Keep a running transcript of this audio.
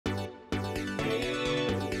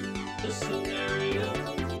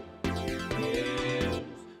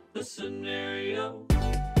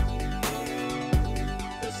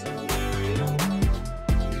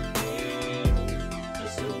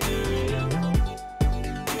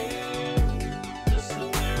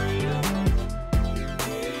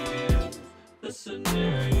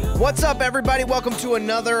What's up, everybody? Welcome to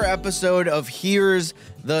another episode of Here's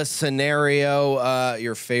the Scenario,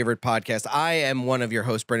 your favorite podcast. I am one of your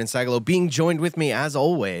hosts, Brendan Sagalow, being joined with me, as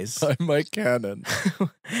always. I'm Mike Cannon.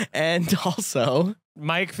 And also...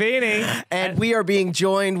 Mike Feeney. And we are being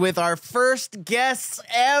joined with our first guests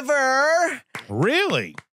ever.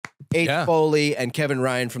 Really? Foley and Kevin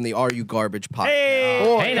Ryan from the Are You Garbage podcast.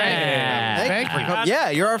 Hey, Thank you for coming.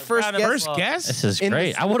 Yeah, you're our first guest. First guest? This is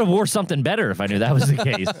great. I would have wore something better if I knew that was the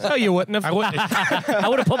case. No, you wouldn't have. I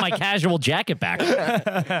would have put my casual jacket back.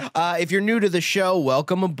 If you're new to the show,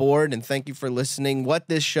 welcome aboard and thank you for listening. What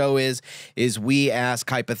this show is we ask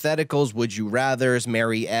hypotheticals, would you rathers,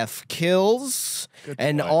 Mary F. kills,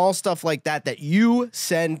 and all stuff like that that you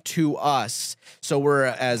send to us. So we're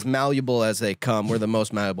as malleable as they come. We're the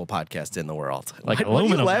most malleable podcast in the world. Like what are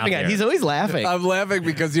you laughing at? He's always laughing. I'm laughing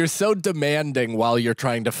because you're so demanding while you're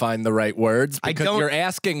trying to find the right words. Because you're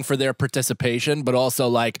asking for their participation, but also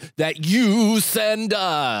like that you send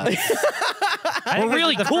us. We're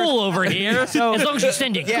really cool over here. So as long as you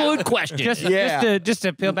send a good question. Just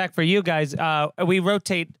to peel back for you guys, we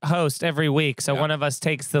rotate host every week. So one of us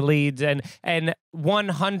takes the leads, and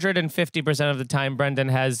 150% of the time, Brendan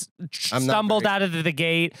has stumbled out of the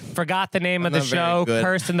gate, forgot the name of the show,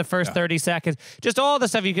 cursed in the first 30 seconds, just all the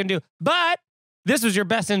stuff you can do. But this was your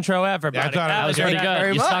best intro ever, buddy. I thought that was pretty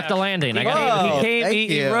good. You stuck the landing.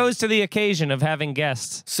 He rose to the occasion of having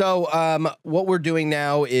guests. So what we're doing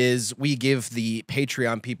now is we give the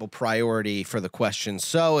Patreon people priority for the questions.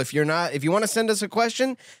 So if you want to send us a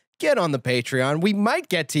question, get on the Patreon. We might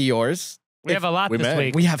get to yours. We have a lot this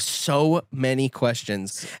week. We have so many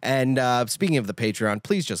questions. And speaking of the Patreon,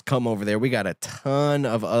 please just come over there. We got a ton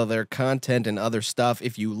of other content and other stuff.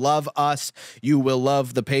 If you love us, you will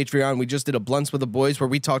love the Patreon. We just did a Blunts with the Boys where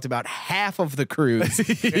we talked about half of the cruise.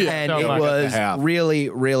 And it was really,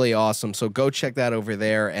 really awesome. So go check that over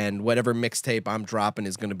there. And whatever mixtape I'm dropping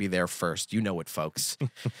is going to be there first. You know it, folks.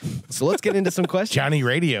 So let's get into some questions. Johnny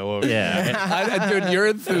Radio over dude, your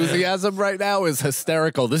enthusiasm right now is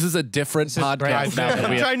hysterical. This is a different podcast.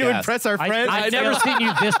 I'm trying to impress our friends. I've never seen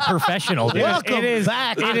you this professional, dude. It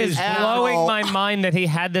is blowing my mind that he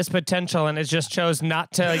had this potential and has just chose not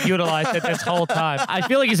to utilize it this whole time. I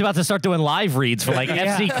feel like he's about to start doing live reads for like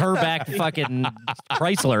FC Kerback fucking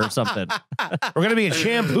Chrysler or something. We're gonna be in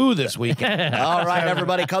Shampoo this weekend. All right,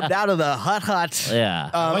 everybody, come down to the hut. Yeah.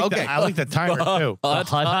 I like the timer too.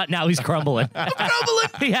 Hut. Now he's crumbling. I'm crumbling.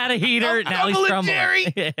 He had a heater. Now he's crumbling.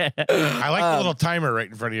 Jerry. I like the little timer right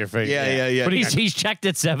in front of your face. Yeah. But he's checked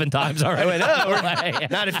it 7 times already.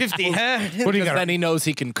 Not at 50, huh? What do you got? Then he knows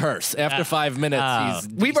he can curse. After 5 minutes,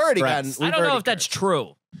 we've already gotten. I don't know if that's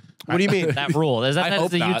true. What do you mean? That rule. That's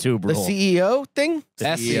the YouTube rule. The CEO thing?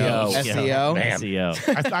 SEO. SEO. Man.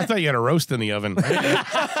 SEO. I thought you had a roast in the oven. Guys,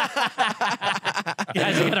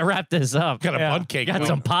 I gotta wrap this up. Got a bun cake. Got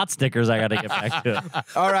some pot stickers I gotta get back to.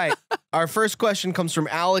 All right. Our first question comes from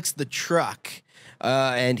Alex the Truck.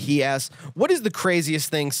 And he asks, what is the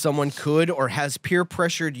craziest thing someone could or has peer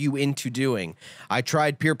pressured you into doing? I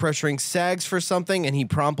tried peer pressuring Sags for something, and he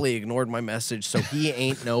promptly ignored my message, so he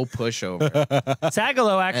ain't no pushover.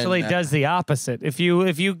 Sagalow actually does the opposite. If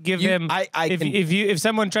you give him, if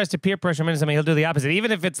someone tries to peer pressure him into something, he'll do the opposite.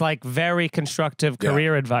 Even if it's like very constructive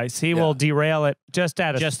career advice, he will derail it just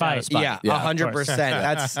at a spite. Yeah, 100%.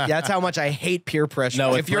 That's how much I hate peer pressure.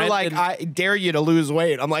 No, if you're like, I dare you to lose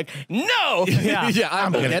weight, I'm like, no. Yeah,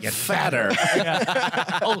 I'm gonna get fatter.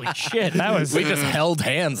 Holy shit. We just held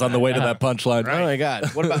hands on the way to that punchline. Oh my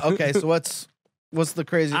God. What about, okay, so what's the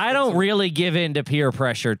crazy? I don't really give in to peer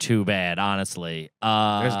pressure too bad, honestly.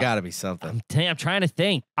 There's got to be something. I'm trying to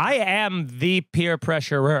think. I am the peer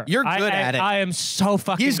pressurer. You're good at it. I am so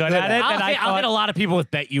fucking good at it. I'll get a lot of people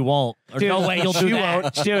with bet you won't. Or dude, no way you'll do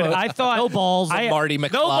that. Dude, I thought no balls. Marty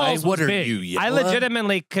McFly. No balls what are big. you? I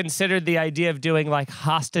legitimately considered the idea of doing like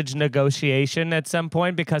hostage negotiation at some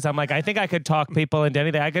point because I'm like, I think I could talk people into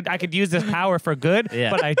anything. I could use this power for good,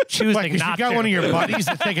 but I choose not to. You got one of your buddies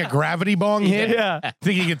to take a gravity bong hit. Yeah.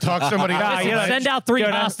 Think you can talk somebody out? Send out 3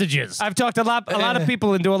 hostages. I've talked a lot of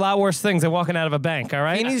people into a lot worse things than walking out of a bank. All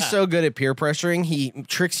right. Feeney's so good at peer pressuring. He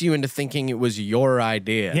tricks you into thinking it was your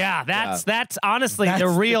idea. Yeah, that's honestly the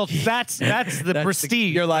real. That's the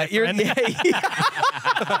prestige. You're like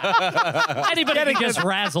Anybody can just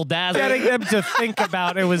razzle dazzle. Getting them to think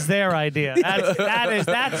about it was their idea.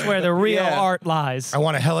 That's where the real art lies. I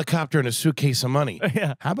want a helicopter and a suitcase of money.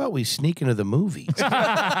 Yeah. How about we sneak into the movies?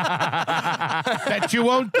 Bet you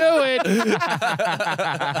won't do it.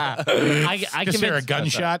 Is there a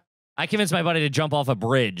gunshot? I convinced my buddy to jump off a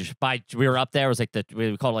bridge. We were up there. It was like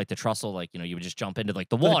we called it like the trussel. Like, you would just jump into like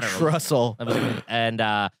the water. The trussel. And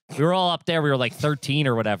we were all up there. We were like 13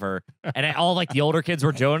 or whatever. And all like the older kids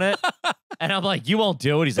were doing it. And I'm like, you won't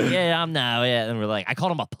do it. He's like, yeah, I'm now. Yeah. And we're like, I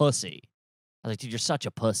called him a pussy. I was like, dude, you're such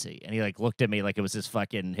a pussy. And he like looked at me like it was his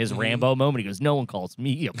Rambo moment. He goes, no one calls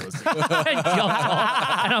me a pussy. And jumped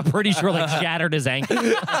off. And I'm pretty sure like shattered his ankle.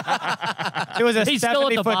 It was a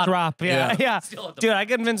 70-foot drop. Yeah. Dude, I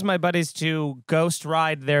convinced my buddies to ghost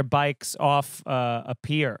ride their bikes off a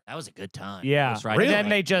pier. That was a good time. Yeah. Really? And then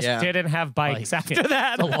they just didn't have bikes after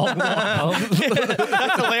that. A long walk home.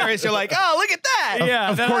 That's hilarious. You're like, oh, look at that.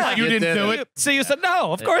 Yeah. Of course you didn't do it. So you said,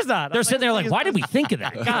 no, of course not. They're sitting there like, why did we think of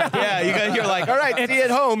that? God. Yeah, you're like, all right, see you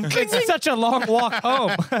at home. It's such a long walk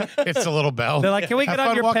home. It's a little bell. They're like, can we get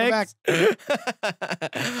on your pegs?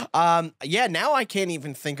 Yeah, now I can't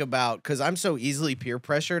even think about, because I'm so easily peer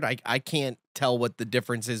pressured, I can't tell what the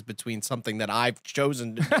difference is between something that I've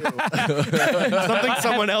chosen to do something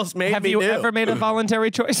someone else made Have me you do. ever made a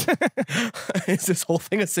voluntary choice? Is this whole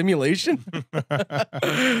thing a simulation?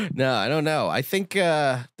 No, I don't know. I think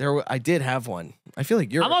I did have one. I feel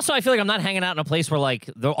like I feel like I'm not hanging out in a place where like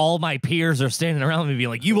all my peers are standing around me being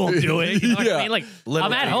like, you won't do it. You know what I mean? Like,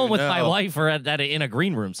 I'm at home with my wife or in a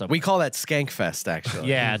green room somewhere. We call that Skankfest, actually.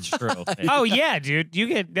 Yeah, it's true. Oh yeah, dude. You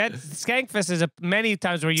get that Skankfest is many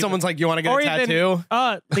times where someone's like, you want to get a tattoo?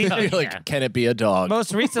 You're like, can it be a dog?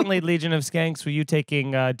 Most recently, Legion of Skanks, were you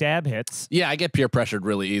taking dab hits? Yeah, I get peer pressured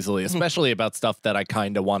really easily, especially about stuff that I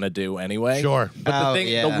kind of want to do anyway. Sure. But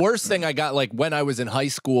the worst thing I got, like when I was in high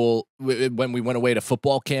school, when we went away to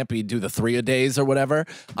football camp, we'd do the 3-a-days or whatever.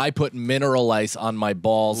 I put mineral ice on my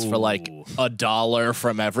balls for like $1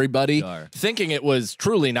 from everybody, thinking it was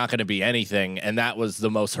truly not going to be anything. And that was the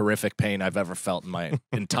most horrific pain I've ever felt in my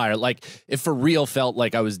entire, like it for real felt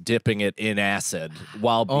like I was dipping it in acid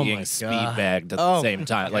while being speed bagged at the same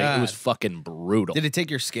time. Like it was fucking brutal. Did it take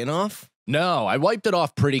your skin off? No, I wiped it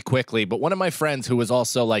off pretty quickly, but one of my friends who was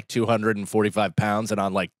also like 245 pounds and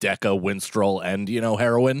on like Deca, Winstrol, and,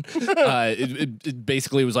 heroin, it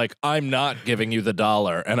basically was like, I'm not giving you the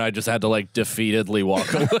 $1. And I just had to like defeatedly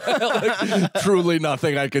walk away. Like, truly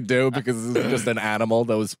nothing I could do because it was just an animal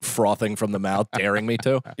that was frothing from the mouth, daring me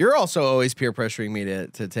to. You're also always peer pressuring me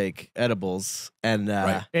to take edibles. And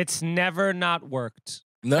it's never not worked.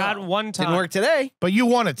 No. Not one time. Didn't work today. But you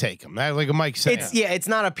want to take them, like Mike said. It's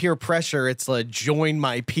not a peer pressure. It's like join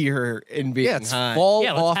my peer in being high. Fall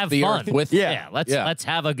let's off have the fun. earth with Let's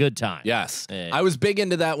have a good time. Yes. Yeah. I was big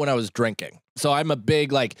into that when I was drinking. So I'm a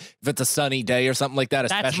big, like, if it's a sunny day or something like that,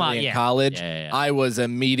 especially in college, I was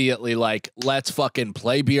immediately like, let's fucking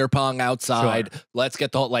play beer pong outside. Sure. Let's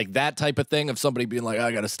get like that type of thing. If somebody being like,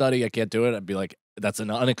 I got to study, I can't do it, I'd be like, that's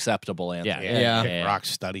an unacceptable answer. Yeah. Rock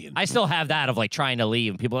studying. I still have that of like trying to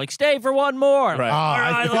leave and people are like, stay for one more. Right.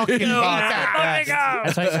 I fucking hate that.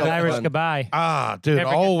 That's like an Irish goodbye. Dude, Never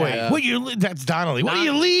always. that. What that's Donnelly. What are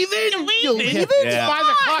you leaving? You leaving? It's 5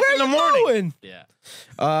 o'clock in the morning. Yeah.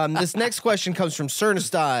 This next question comes from Cerna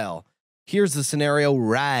Style. Here's the scenario: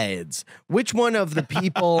 rides. Which one of the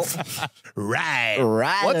people rides?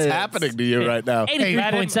 What's happening to you right now?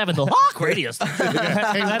 83.7 the Hawk radio station.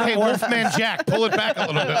 Hey, Wolfman Jack, pull it back a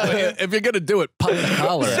little bit. If you're gonna do it, pop the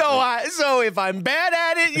collar. So if I'm bad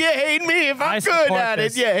at it, you hate me. If I'm good at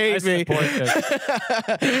it, you hate me.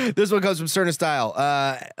 This one comes from Cerna Style.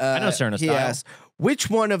 I know Cerna Style. He asks, which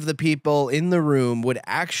one of the people in the room would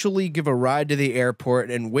actually give a ride to the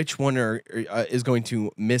airport, and which one is going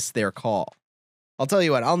to miss their call? I'll tell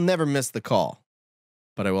you what, I'll never miss the call,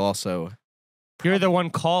 but I will also. You're the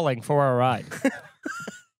one calling for a ride.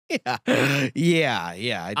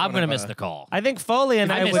 Yeah. I'm gonna miss the call. I think Foley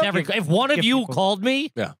and I miss would every. If one of you called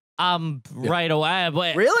me, right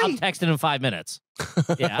away. Really? I'm texting in 5 minutes.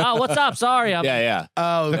 Oh, what's up? Sorry. Oh,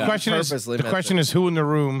 the question is who in the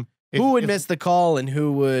room. Who would miss the call and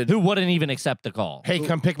who wouldn't even accept the call? Hey,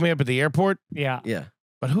 come pick me up at the airport. Yeah.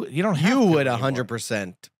 But who? You don't have. You to would anymore.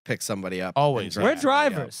 100% pick somebody up. Always. We're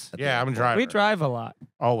drivers. Yeah, I'm a driver. We drive a lot.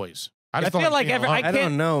 Always. I feel like I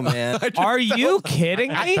don't know, man. Are you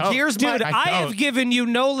kidding me? Dude, I have given you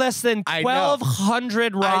no less than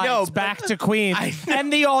 1,200 rides back to Queens.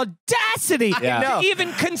 And the audacity to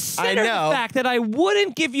even consider the fact that I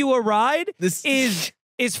wouldn't give you a ride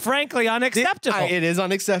is frankly unacceptable. It is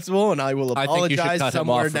unacceptable, and I will apologize. I think you should cut him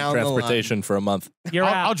off from transportation for a month.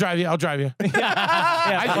 I'll drive you. I'll drive you.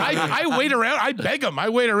 I wait around. I beg him. I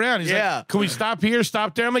wait around. He's like, can we stop here,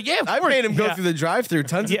 stop there? I'm like, yeah, of course. I made him go through the drive-through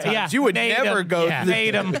tons of times. You would never go through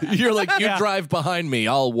him. You're like, you drive behind me.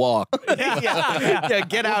 I'll walk. Get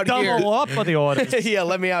out here. Double up for the orders. Yeah,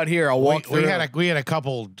 let me out here. I'll walk through. We had a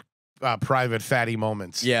couple private fatty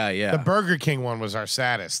moments. Yeah. The Burger King one was our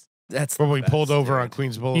saddest. That's where we pulled over on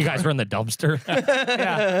Queens Boulevard. You guys were in the dumpster.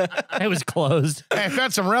 It was closed. Hey, I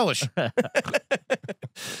found some relish. I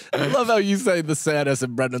love how you say the saddest,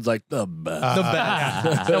 and Brendan's like the best. The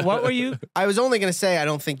best. So what were you? I was only going to say I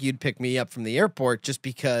don't think you'd pick me up from the airport just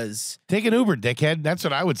because. Take an Uber, dickhead. That's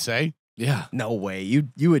what I would say. Yeah. No way. You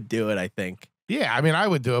would do it. I think. Yeah, I mean, I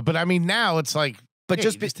would do it, but I mean, now it's like. But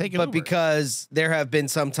because there have been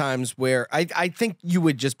some times where I think you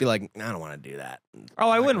would just be like, I don't want to do that. Oh,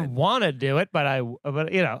 I wouldn't want to do it, but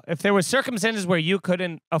you know, if there were circumstances where you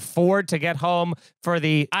couldn't afford to get home for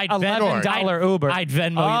the $11 Uber, I'd Venmo you the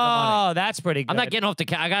money. Oh, that's pretty good. I'm not getting off the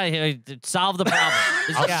car. I gotta solve the problem.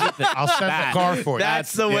 I'll send the car for you.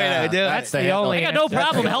 That's the way to do it. That's the only. I got no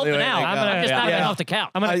problem helping out. I'm just not getting off the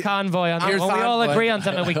couch. I'm gonna convoy on that. When we all agree on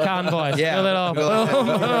something, we convoy. Yeah.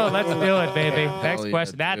 Let's do it, baby. Next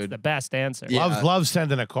question. That's the best answer. Love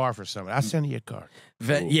sending a car for someone. I'll send you a car.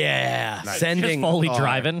 Nice. Sending Foley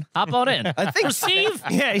driving. Hop on in. I think Receive.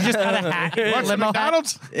 Yeah, he just got a hat.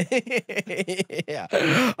 McDonald's?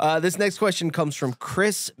 Yeah. This next question comes from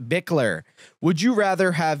Chris Bickler. Would you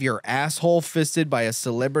rather have your asshole fisted by a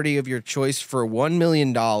celebrity of your choice for $1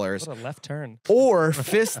 million, What a left turn, or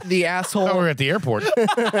fist the asshole? Oh, we're at the airport.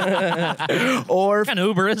 Or What kind of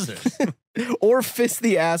Uber is this? Or fist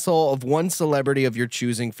the asshole of one celebrity of your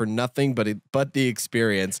choosing for nothing but the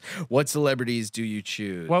experience? What celebrities do you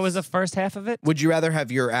choose? What was the first half of it? Would you rather have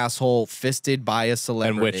your asshole fisted by a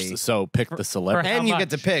celebrity? And so pick the celebrity. And you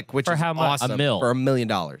get to pick, which For is how much? awesome. $1 million. For $1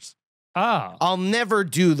 million. Oh, I'll never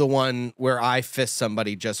do the one where I fist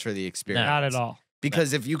somebody just for the experience. not at all.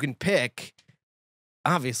 Because if you can pick,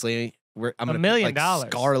 obviously, I'm $1 gonna million. pick,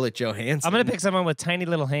 like, Scarlett Johansson. I'm gonna pick someone with tiny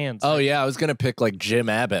little hands. Oh yeah, I was gonna pick like Jim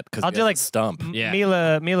Abbott because I'll do like stump. Yeah.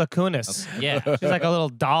 Mila Kunis. Yeah. She's like a little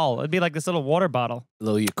doll. It'd be like this little water bottle.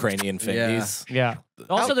 Little Ukrainian fingies. Yeah.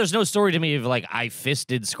 Also, there's no story to me of like I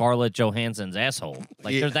fisted Scarlett Johansson's asshole.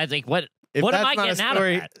 Like there's that's like what am I getting out of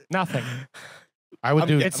that? Nothing. I would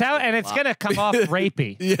do It's gonna come off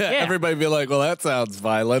rapey. Yeah, everybody be like, well, that sounds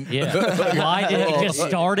violent. Yeah. Why did it just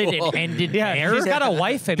started and ended there? She's got a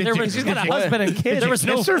wife and she's got a husband and kids. There was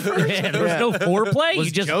no foreplay. Was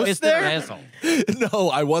You just Jost fisted there? her asshole.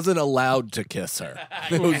 No, I wasn't allowed to kiss her.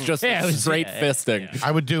 It was just straight fisting.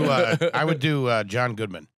 I would do John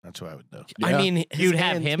Goodman. That's what I would do. I mean, You'd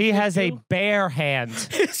have him. He has a bare hand.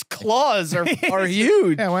 His claws are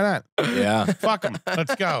huge. Yeah, why not? Yeah. Fuck him.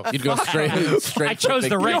 Let's go. You'd go straight. I chose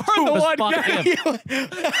the ring. You're the one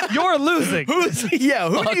guy. You're losing. Who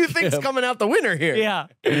do you think's coming out the winner here? Yeah.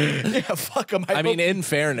 Yeah, fuck him. I mean, in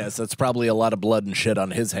fairness, that's probably a lot of blood and shit on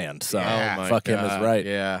his hand. So fuck him is right.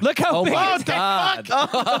 Yeah. Look how big. my God.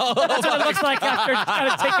 That's what it looks like after trying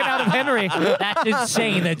to take it out of Henry. That's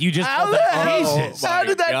insane that you just. How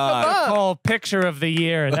did that come up? Poll picture of the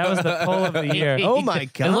year. That was the poll of the year. Oh my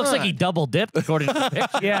God. It looks like he double dipped according to the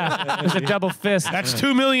picture. Yeah, it was a double fist. That's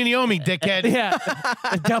 2 million Yomi, dickhead. Yeah,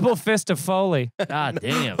 a double fist of Foley. God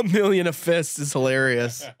damn. $1 million a fist is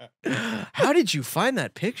hilarious. How did you find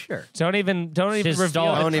that picture? Don't even reveal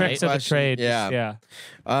stall. the tricks of the trade. Yeah.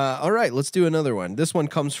 All right, let's do another one. This one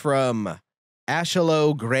comes from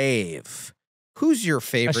Ashalow Grave. Who's your A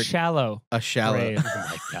favorite? shallow. A shallow. grave. Oh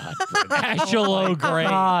my God. Ashlow Gray.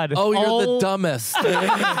 God. Oh, you're the dumbest.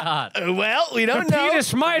 God. Well, we don't know.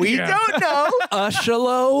 Penis Schmeider. We don't know.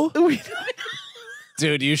 Ushalo?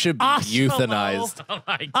 Dude, you should be euthanized. Oh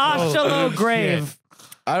my God. Ashalow grave.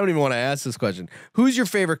 I don't even want to ask this question. Who's your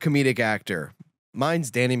favorite comedic actor? Mine's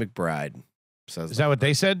Danny McBride. Is that what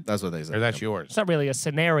they said? That's what they said. Or that's yours? It's not really a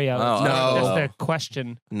scenario. Oh, It's no. just a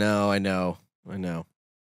question. No, I know.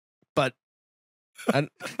 But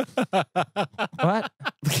What?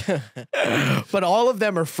 but all of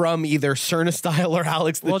them are from either Cerna Style or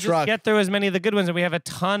Alex the We'll Truck. just get through as many of the good ones, and we have a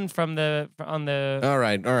ton from the on the All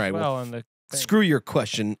right. well on the Screw your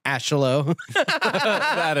question, Ashalow.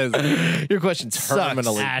 That is your question sucks.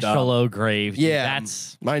 terminally Ashalow grave. Yeah,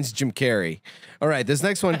 That's mine's Jim Carrey. All right, this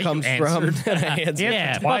next one comes from.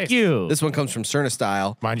 yeah. Fuck you. This one comes from Cerna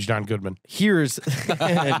Style. Mine's John Goodman. Here's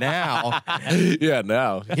now. Yeah,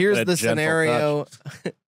 now. Here's A the gentle scenario.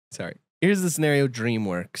 Sorry. Here's the scenario.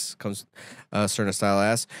 DreamWorks comes. Cerna Style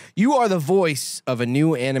asks, "You are the voice of a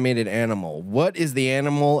new animated animal. What is the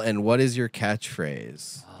animal, and what is your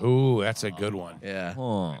catchphrase?" Ooh, that's a good one. Yeah.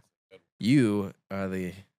 Huh. You are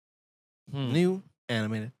the new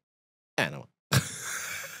animated animal.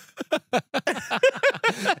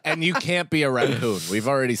 And you can't be a raccoon. We've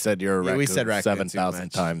already said you're a raccoon. We said raccoon 7,000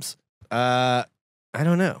 times. I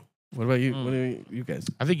don't know. What about you? What do you guys?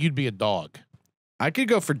 I think you'd be a dog. I could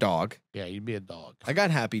go for dog. Yeah, you'd be a dog. I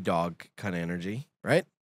got happy dog kind of energy, right?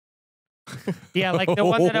 Yeah, like the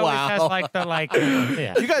one that always Wow. has like the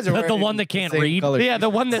yeah. You guys are The wearing one that can't same read? color Yeah, the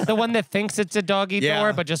one that thinks it's a doggy Yeah.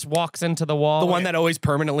 door, but just walks into the wall. the one that always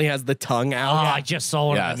permanently has the tongue Oh, out. I just saw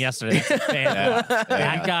one of them yesterday. That's a fan.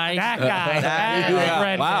 That guy. That guy. That Yeah.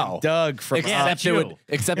 Brendan. Wow. Doug from Except it would,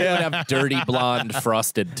 except it would have dirty blonde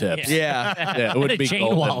frosted tips. yeah. Yeah, it would And a be chain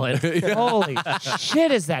golden. wallet. Holy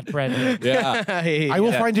shit, is that Brendan? Yeah. I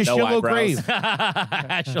will find his no shallow eyebrows. grave.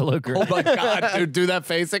 Ashalow grave. Oh my God, dude, do that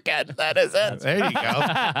face again. That is it. There you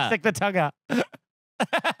go. Stick the tongue out.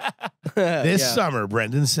 This Yeah. summer,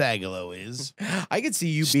 Brendan Sagalow is I could see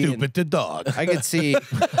you being. stupid the dog. I could see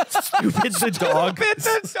stupid the dog.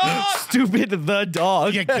 Stupid the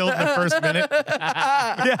dog. You get killed in the first minute.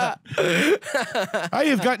 Yeah. I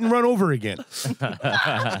have gotten run over again.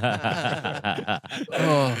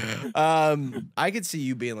 I could see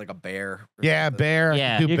you being like a bear. or Yeah, something. bear.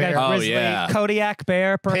 Yeah. Do You bear. got Oh, grizzly, yeah. Kodiak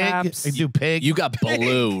bear, Pig. perhaps. I do pig. You got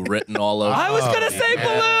Baloo written all over. I was Oh, gonna say yeah.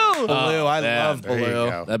 Baloo. Baloo. I man. love There you Baloo.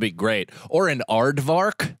 go. That'd be great. Or an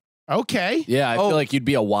aardvark. Okay. Yeah, I feel like you'd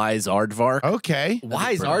be a wise aardvark. Okay.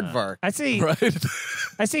 Why is Aardvark? I see. Right?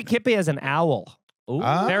 I see Kippy as an owl.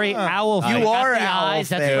 Ah. Very owl. You face. are the owl eyes.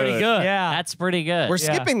 That's face. pretty good. Yeah. That's pretty good. We're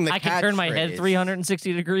Yeah. skipping the I can turn my head catchphrase.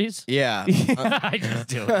 360 degrees. Yeah. I just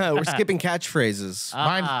do it. We're skipping catchphrases.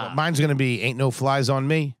 Mine's going to be ain't no flies on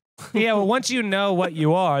me. Yeah, well, once you know what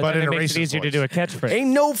you are, But then in it a makes it racist easier to voice. do a catchphrase.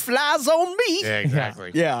 Ain't no flies on me. Yeah,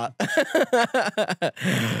 exactly. Yeah.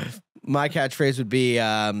 My catchphrase would be,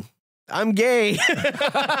 I'm gay.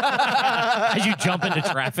 As you jump into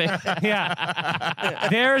traffic. Yeah.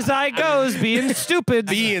 There's I goes being stupid.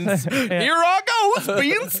 Being, here I goes,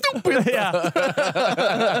 being stupid. Yeah.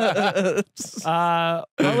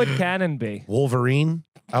 What would Cannon be? Wolverine.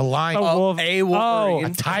 A lion. A wolf. A Wolverine. Oh, A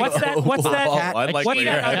tiger. what's that? What's that? I like what's where that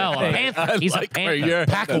you're other No, a thing? panther. He's a where panther. you're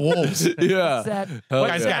Pack of wolves. Yeah. What's that? Oh,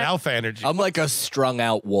 What's Guy's yeah. got alpha energy. I'm like a strung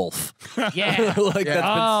out wolf. Yeah. Like Yeah. that's been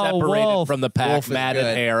Oh, separated wolf. from the pack, Wolf is matted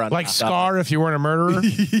good. hair on like top. Scar if you weren't a murderer.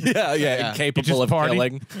 Yeah, You incapable just of party.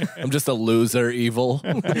 killing. I'm just a loser, evil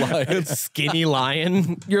lion. Skinny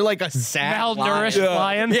lion. You're like a sad Malnourished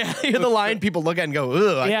lion. Yeah, you're the lion people look at and go,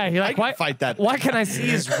 ugh. Yeah, you're I like, can why fight that. Why can I see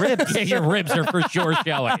his ribs? Yeah, your ribs are for sure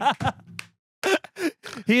showing.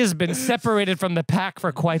 He has been separated from the pack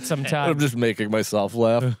for quite some I'm time. just making myself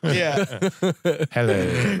laugh. Yeah. Hello.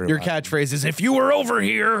 everyone. Your catchphrase is, if you were over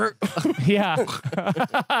here. Yeah.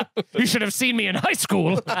 You should have seen me in high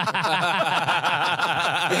school.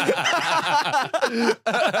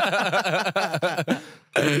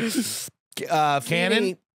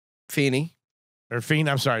 Cannon? Feeney. Or Feeney.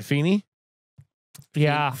 I'm sorry, Feeney.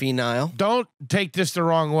 Yeah. Phenile. Don't take this the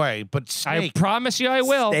wrong way, but I snake. promise you I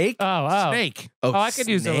will. Steak? Oh. Snake. Oh, I could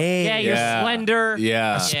use a snake. yeah, You're Yeah. slender.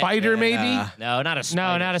 Yeah. A spider, maybe? Yeah. No, not a spider.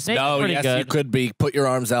 No, not a Snake's No, pretty yes, good. you could be. Put your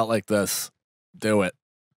arms out like this. Do it.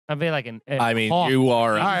 I'd be like an I mean, hawk. you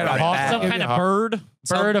are All right, a hawk. Some Give kind you of a hawk. bird.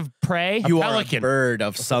 bird of prey. You are a pelican. bird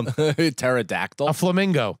of some. pterodactyl. A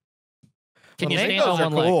flamingo. Can you stand Flamingos on are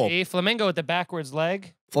one leg? cool. A flamingo with the backwards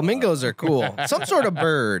leg. Flamingos are cool. Some sort of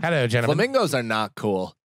bird. Hello, gentlemen. Flamingos are not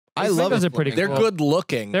cool. I love Flamingos are pretty They're cool. good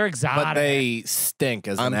looking. They're exotic. but they stink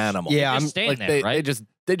as an animal. Yeah, Just I'm. stand like there, right?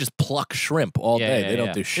 they just pluck shrimp all Yeah, day. yeah, They don't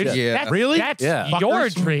yeah. do shit. Yeah. That's, Really? That's Yeah. your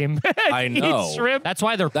Fuckers? dream. I Eat know. shrimp. That's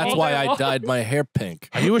why they're That's pink. why I dyed my hair pink.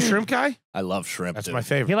 Are you a shrimp guy? I love shrimp. That's dude. my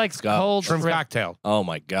favorite. He likes Scott. cold shrimp shrimp. cocktail. Oh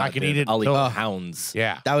my god! I can dude. eat it. I'll eat Oh. pounds.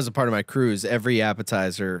 Yeah. That was a part of my cruise. Every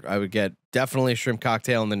appetizer, I would get definitely a shrimp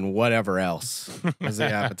cocktail and then whatever else as the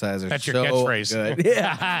appetizer. That's your So catchphrase. Good.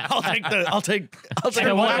 Yeah, I'll take And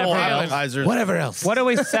multiple whatever else. appetizers. Whatever else. What are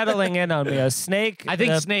we settling in on? Me? A snake? I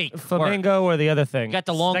think the snake. Flamingo or the other thing? Got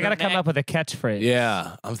the longer I got to come neck. up with a catchphrase.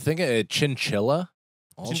 Yeah, I'm thinking a chinchilla.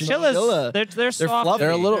 Chinchillas, they're soft. fluffy.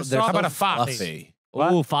 They're a little. They're They're soft. How about a so fox? fluffy.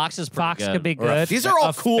 Ooh, fox is pretty Fox good. could be good. These are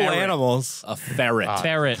all cool ferret. animals. A ferret.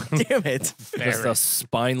 Ferret. Damn it. Just a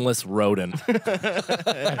spineless rodent.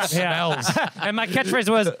 Yeah. And my catchphrase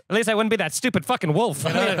was, at least I wouldn't be that stupid fucking wolf.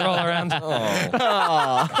 And I'd roll around.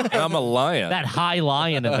 I'm a lion. That high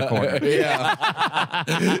lion in the corner. Yeah.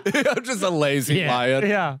 I'm just a lazy lion.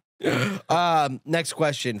 Yeah. Next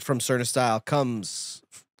question from Cerna Style comes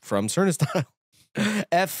from Cerna Style.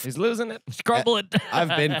 F. He's losing it. He's crumbling. I've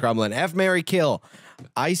been crumbling. F, marry, kill.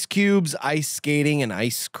 Ice cubes, ice skating, and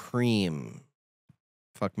ice cream.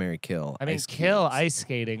 Fuck, marry, kill. I mean, ice kill cubes. ice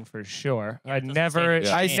skating for sure. I never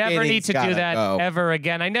Yeah. Ice never need skating's to do gotta that go. ever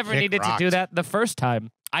again. I never Kick needed rocks. to do that the first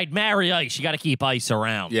time. I'd marry ice. You got to keep ice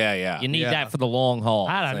around. Yeah. You need Yeah. that for the long haul.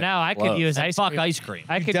 I don't know. I could Love. use And ice fuck cream. ice cream.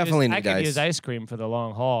 I could definitely use, I need could ice. use ice cream for the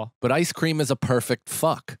long haul. But ice cream is a perfect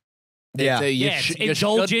fuck. Yeah. You Yeah, it's you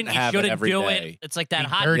indulgent. shouldn't You have shouldn't every do day. it. It's like that Be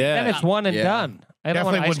hot. dirty. Yeah. Then it's one and Yeah. done. I don't Definitely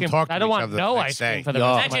want ice wouldn't cream. talk to I don't each want other no the ice next cream day. for the No.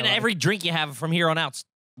 rest of my Imagine life. every drink you have from here on out's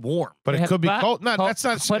warm. But it could be But- cold. No, that's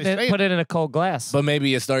not. Put it in a cold glass. But maybe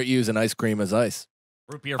you start using ice cream as ice.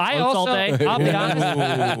 Root beer I floats all also, day. I'll be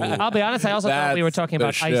honest. I'll be honest. I also thought we were That's talking the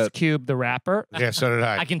about Ice shit. Cube, the rapper. Yeah, so did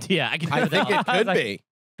I. I can do I that. think it could be.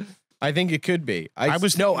 I think it could be. I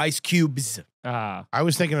was no ice cubes. Ah, I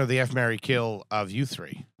was thinking of the F, marry, kill of you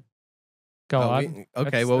three. go Oh, on.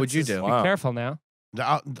 okay, what would you do? Wow. Be careful now.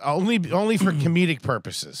 Only for comedic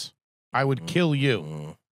purposes. I would kill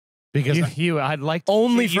you because I'd like to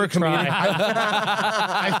Only see for you try. comedic.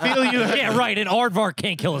 I feel you. Yeah, right. An aardvark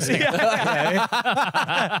can't kill a snake.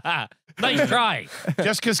 Nice try.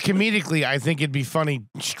 Just because comedically, I think it'd be funny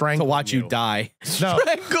strangling To watch you die. No,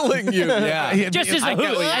 Strangling you. Yeah. it'd Just be- as a I get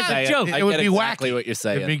hoot, what you're as a saying. joke. I It would get be exactly wacky. what you're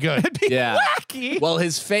saying. It'd be good. Yeah. Wacky. Well,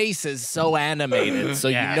 his face is so animated, so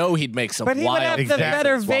Yeah. you know he'd make some But he would wild have the faces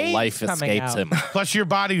better while veins life coming escapes out. him. Plus, your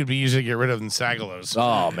body would be easy to get rid of than Sagalow's.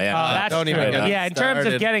 Oh man. That's Don't even true. get me Yeah, in terms of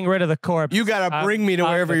started. getting rid of the corpse. You gotta bring me to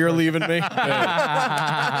wherever you're leaving me.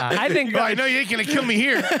 I think. I know you ain't gonna kill me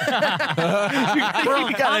here. We're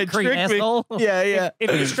on concrete, trick me. asshole. Yeah.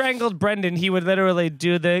 if you strangled Brendan, he would literally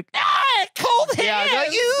do the Cold hair,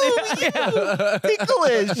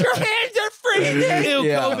 ticklish. Your hands are freezing.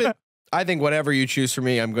 Yeah. I think whatever you choose for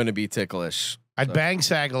me, I'm going to be ticklish. I'd bang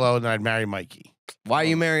Sagalow and I'd marry Mikey Why are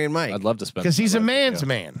you marrying Mike? I'd love to spend because he's a some time with man's you.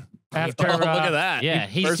 man. after. Oh, look at that. Yeah,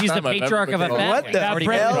 he's First the time I've ever patriarch of a been family. What the Already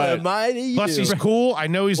hell been- am I to you? Plus, he's cool. I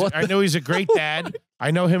know he's What? a great dad. I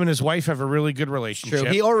know him and his wife have a really good relationship. True.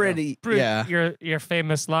 He already, yeah. Your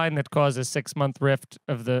famous line that caused a 6-month rift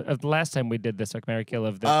of the last time we did this, like Mary Kill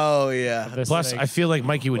of this. Oh, yeah. of this Plus, thing. I feel like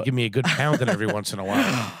Mikey would give me a good pounding every once in a while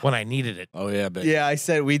when I needed it. Oh yeah, baby. Yeah, I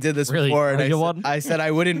said we did this Really? before, and Are you one? I said I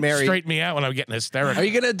wouldn't marry. Straighten me out when I'm getting hysterical. Are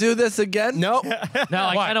you gonna do this again? No, No,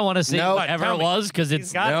 I What? kind of want to see No, whatever tell it me. was because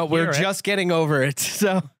it's got- no, we're hear it. just getting over it.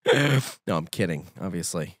 So, no, I'm kidding.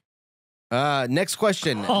 Obviously. Next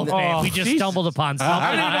question. Oh man, we just Jesus. stumbled upon I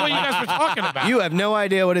something. didn't even know what you guys were talking about. You have no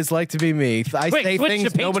idea what it's like to be me. I Quick, say switch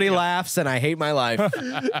things, to nobody Patreon. laughs, and I hate my life.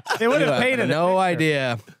 they would You have painted no a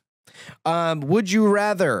idea. Would you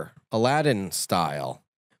rather, Aladdin style,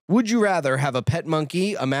 would you rather have a pet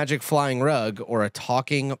monkey, a magic flying rug, or a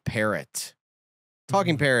talking parrot?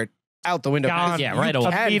 Talking parrot out the window. Gone. Yeah, You right away.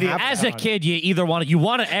 can Immediate- have As that. a kid, you either want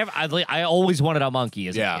I always wanted a monkey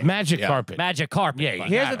as a Yeah. kid. Magic Yeah. carpet. Magic carpet. Yeah,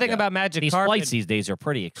 Here's the thing about magic These carpet. flights these days are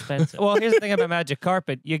pretty expensive. Well, here's the thing about magic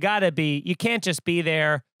carpet. You can't just be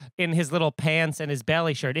there in his little pants and his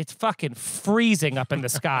belly shirt. It's fucking freezing up in the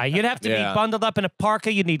sky. You'd have to Yeah. be bundled up in a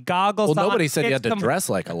parka. You need goggles. Well, on. nobody said you It's had to dress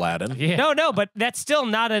like Aladdin. yeah. No, but that's still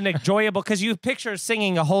not an enjoyable because you picture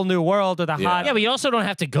singing a whole new world with a Yeah. hot. Yeah, but you also don't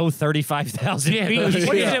have to go 35,000 feet. What are you, Just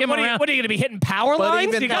what are you, skim what are you around. going to be hitting power But lines?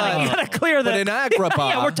 even You gotta, that- clear But the. in Agrabah,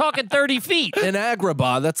 Yeah, we're talking 30 feet. In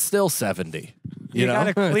Agrabah, that's still 70. You know,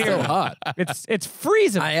 gotta clear it's so it. hot. It's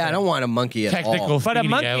freezing. I don't want a monkey at Technical all. But a Feeney,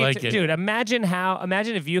 monkey, I like it. dude. Imagine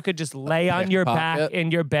if you could just lay on your back pocket.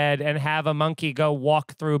 in your bed and have a monkey go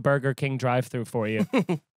walk through Burger King drive-through for you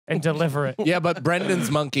and deliver it. Yeah, but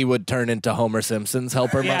Brendan's monkey would turn into Homer Simpson's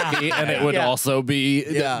helper Yeah. monkey, and it would Yeah. also be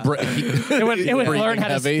Yeah. It would learn breathing how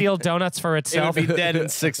to heavy. steal donuts for It would itself. be dead in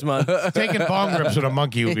 6 months. Taking bong rips with a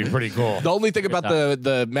monkey would be pretty cool. The only thing about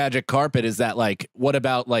the magic carpet is that, like, what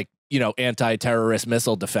about, like, you know, anti-terrorist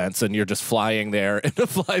missile defense, and you're just flying there in a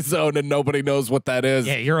fly zone, and nobody knows what that is.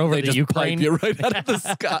 Yeah, you're over They the just Ukraine. pipe you right out of the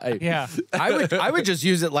sky. Yeah. I would just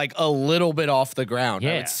use it like a little bit off the ground. I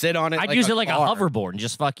Yeah. would sit on it. I'd like use a it like car. a hoverboard and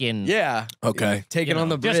just fucking. Yeah. Okay. Take it You on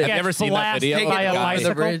the know, bridge. Just Have get you ever seen that blasted video? Take by it a down to the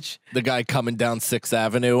bicycle. bridge. The guy coming down 6th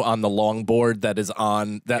Avenue on the longboard that is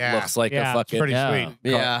on, that Yeah. looks like Yeah. a fucking Pretty Yeah. sweet.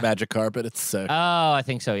 Yeah. magic carpet. It's sick. Oh, I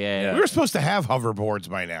think so. Yeah. Yeah. We were supposed to have hoverboards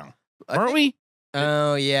by now, weren't we?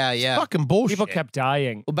 Oh, yeah, yeah. Fucking bullshit. People kept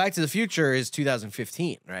dying. Well, Back to the Future is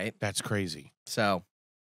 2015, right? That's crazy. So.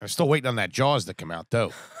 I'm still waiting on that Jaws to come out,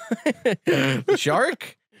 though.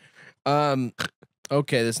 Shark?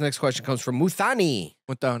 Okay, this next question comes from Muthani.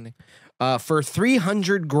 For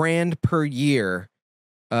 300 grand per year,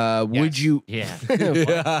 would you? Yeah.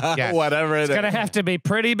 Yes. Whatever it It's going to have to be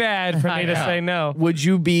pretty bad for me to say no. Would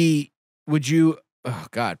you, oh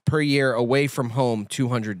God, per year away from home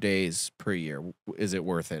 200 days per year? Is it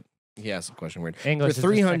worth it? He asked the question weird. English for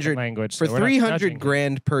 300 is a second language. For so we're not 300 judging.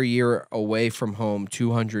 grand per year away from home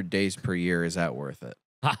 200 days per year, is that worth it?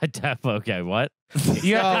 Okay, what?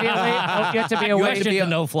 You have to be away. You have to be away. Question to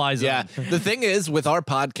no-fly zone. Yeah. The thing is, with our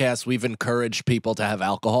podcast, we've encouraged people to have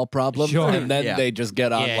alcohol problems, Sure. and then they just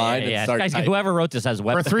get online and start Guys, typing. whoever wrote this has For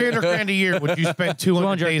weapons. 300 grand a year, would you spend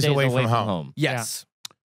 200 days away from home? Yes.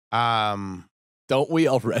 Don't we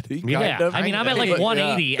already? Yeah, Kind of? I mean, I'm at like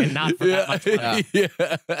 180 and not for that much money.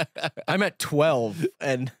 Yeah. I'm at 12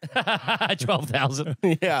 and 12,000.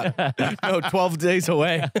 yeah. No, 12 days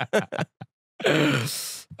away.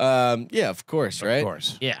 Yeah, of course, right? Of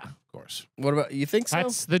course. Yeah. Of course. What about you think so?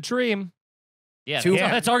 That's the dream. Yeah, Two-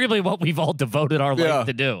 that's arguably what we've all devoted our life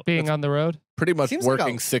to do. Being on the road. Pretty much Seems like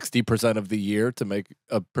working 60% of the year to make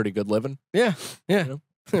a pretty good living. Yeah. Yeah.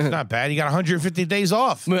 It's not bad. You got 150 days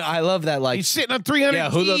off. I love that. Like, He's sitting on 300 Yeah,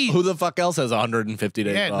 who the fuck else has 150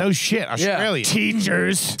 days Yeah, off? no shit. Australia.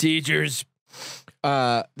 Teachers. teachers.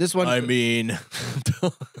 This one. I mean,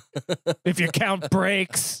 If you count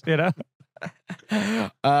breaks, you know.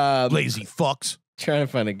 Lazy fucks. Trying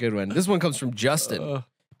to find a good one. This one comes from Justin.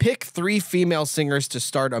 Pick 3 female singers to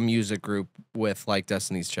start a music group with, like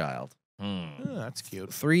Destiny's Child. Oh, that's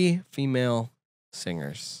cute. 3 female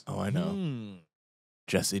singers. oh, I know.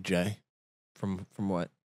 Jessie J From what?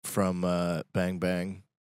 from Bang Bang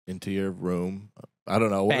Into Your Room. I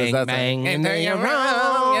don't know. What is Bang, that bang, thing? into your room.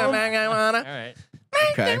 All right.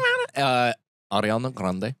 Okay. Ariana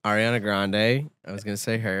Grande Ariana Grande. I was gonna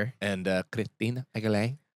say her. and Christina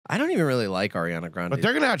Aguilera. I don't even really like Ariana Grande. But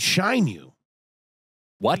they're going to outshine you.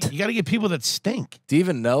 What? You got to get people that stink. Do you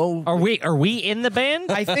even know? Are we in the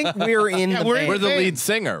band? I think we're in the we're band. We're the lead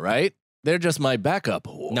singer, right? They're just my backup.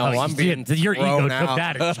 No, I'm being your ego thrown took out.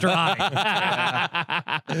 that in stride.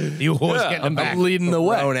 You always getting them back. I'm leading the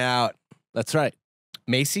way. Thrown out. That's right.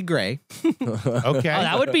 Macy Gray. Okay. Oh,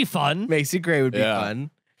 that would be fun. Macy Gray would be Yeah.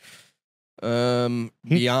 fun. He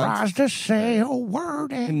Beyonce. tries to say a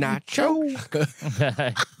word and Nacho.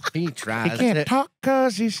 He he tries can't it. talk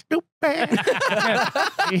because he's stupid.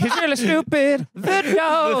 He's really stupid.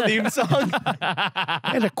 The theme song.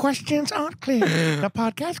 And the questions aren't clear. The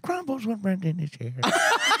podcast crumbles when Brendan is here.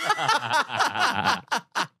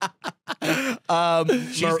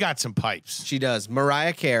 She's got some pipes. She does.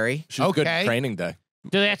 Mariah Carey. She's good Okay. training day.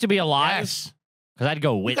 Do they have to be alive? Yes. Because I'd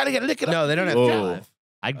go You Whitney. got to get lick it up. No, they don't have Whoa. to live.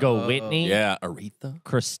 I'd go Oh. Whitney. Yeah, Aretha.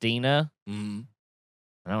 Christina. Mm.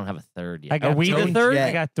 I don't have a third yet. I got Are we three. the third?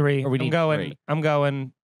 I got 3. Or we need 3. I'm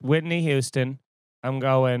going Whitney Houston. I'm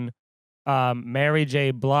going Mary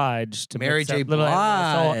J. Blige to Mary mix up J. Little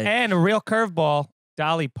Animal Soul. Blige. And a real curveball,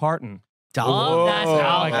 Dolly Parton. Oh, that's Whoa. good.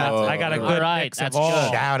 I got a All good right, mix that's of all.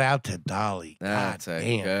 good. Shout out to Dolly. That's God a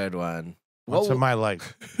damn. good one. Once What- in my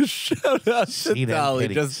life. Shout out See to them Dolly.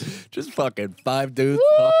 titties. Just fucking 5 dudes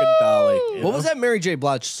talking Dolly. you What know? was that Mary J.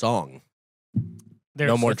 Blige song? There's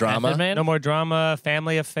No More the Drama? Method Man? No More Drama,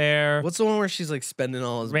 Family Affair, What's the one where she's like spending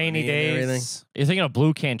all his Rainy money and everything? Days. You're thinking of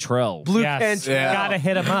Blue Cantrell. Blue Yes. Cantrell. Yeah. Gotta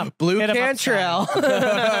hit him up. Blue Hit 'em up, Cantrell.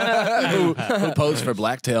 who posed for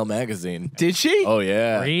Blacktail magazine? Did she? Oh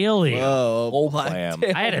yeah. Really? Whoa. Old Black clam.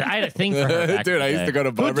 Tail. I had a thing for her. Back Dude, in I the used to day. go to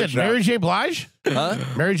Who did barbershop. Mary J. Blige? Huh?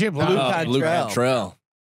 Mary J. Blige. Blue Blue Cantrell. Cantrell.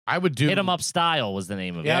 I would do. Hit 'em up style was the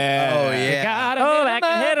name of it. Yeah. Oh, yeah. Gotta hit 'em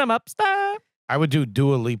up. Hit 'em up. Stop. I would do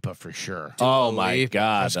Dua Lipa for sure. Oh my Leap.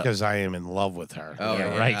 god. Just because I am in love with her. Oh,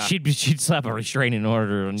 Yeah, yeah. right. She'd slap a restraining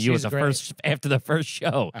order on you She's at the great. after the first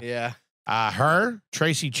show. Yeah. Her,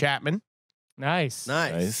 Tracy Chapman. Nice.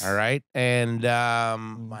 Nice. All right. And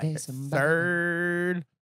my Okay, somebody. third,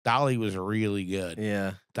 Dolly was really good.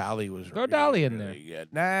 Yeah. Dolly was Throw really, Dolly in really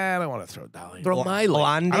good. Nah, I don't want to throw Dolly. Throw Miley.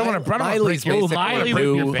 Blondie. I don't want to. Miley's break your- basically Miley a would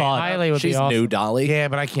be new- fun. Miley would She's be awesome. new Dolly. Yeah,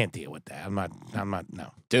 but I can't deal with that. I'm not.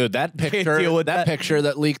 No. Dude, that deal picture with that that. picture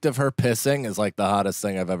that leaked of her pissing is like the hottest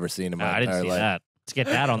thing I've ever seen in my I didn't entire see life. that. Let's get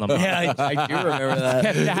that on the Yeah, I do remember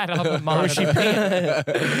Get that. that on the Where was she monitor.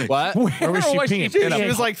 peeing? What? Where was she peeing? In a She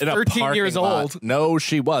was like in a 13 years parking lot. old. No,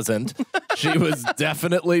 she wasn't. She was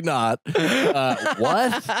definitely not.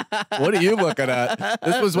 What? What are you looking at?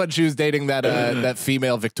 This was when she was dating that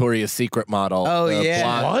female Victoria's Secret model. Oh, the yeah.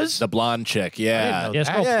 blonde, Was? the blonde chick. Yeah. know Yeah, it's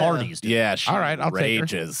that. called Yeah. parties. Dude. Yeah, she All right, I'll take her.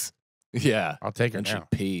 rages. Yeah. I'll take her And she now.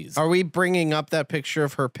 pees. Are we bringing up that picture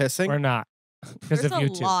of her pissing? We're not. Because There's of a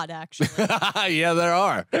YouTube. lot, actually. Yeah, there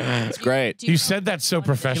are. It's great. You said that so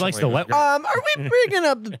professionally. She likes the wet Are we bringing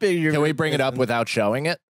up the picture? Can we bring it up without showing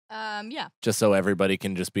it? Yeah. Just so everybody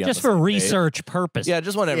can just be on Just the for same page? research purposes. Yeah,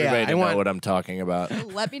 just want everybody to know what I'm talking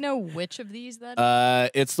about. Let me know which of these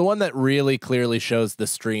that. It's the one that really clearly shows the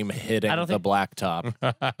stream hitting the blacktop.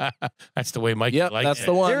 That's the way Mike Yep, likes that's it.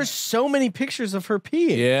 the one. There's so many pictures of her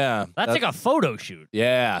peeing. Yeah. That's like a photo shoot.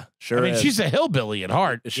 Yeah, sure I mean, is. she's a hillbilly at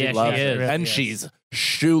heart. She Yeah, loves she it. is. And Yes. she's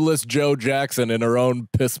shoeless Joe Jackson in her own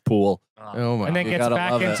piss pool. Oh my! And then You gets gotta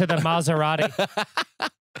back love it. into the Maserati.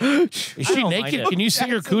 Is she don't mind naked? it. Can you see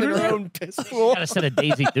her cooter? Her own piss pool. Got a set of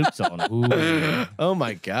Daisy Dukes on. Ooh. Oh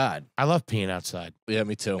my God, I love peeing outside. Yeah,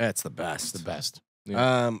 me too. that's the It's best. the best.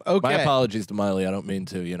 Okay. My apologies to Miley. I don't mean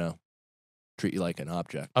to, treat you like an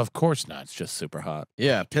object. Of course not. It's just super hot.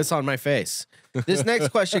 Yeah, piss on my face. This next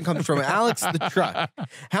question comes from Alex the Truck.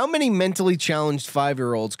 How many mentally challenged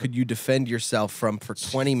 5-year-olds could you defend yourself from for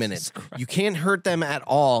 20 minutes? You can't hurt them at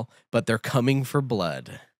all, but they're coming for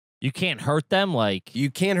blood. You can't hurt them, like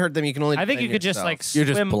You can't hurt them. You can only. I think you defend could just yourself. like You're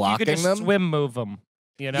swim. just blocking you could just them? swim move them.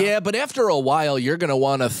 You know? Yeah, but after a while, you're going to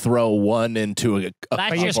want to throw one into a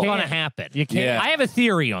that's you just can't. gonna happen. You can't. Yeah. I have a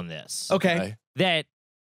theory on this. Okay. That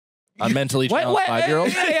A mentally challenged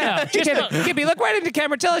 5-year-old? Yeah. Gibby, look right into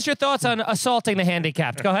camera. Tell us your thoughts on assaulting the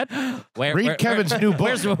handicapped. Go ahead. Read Kevin's new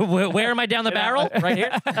book. Where am I down the barrel? Right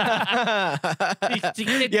here.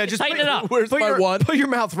 Yeah, just tighten it up. Where's Put my your, one? put your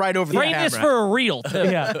mouth right over the Frame camera. this for a reel. Too.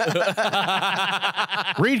 Yeah.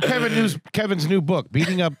 Read Kevin's new book,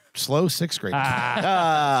 Beating Up Slow Sixth Graders.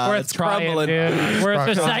 Worth it's trying, crumbling. dude. Where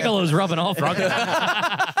the Sagalow's rubbing off.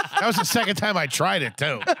 That was the second time I tried it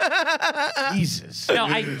too. Jesus. No,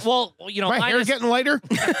 My mine hair's is- getting lighter.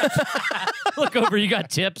 look over. You got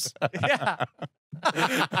tips. Yeah.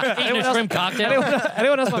 Eating a shrimp cocktail.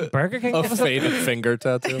 Anyone else want Burger King? A faded finger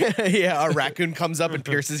tattoo. Yeah, a raccoon comes up and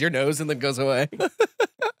pierces your nose and then goes away.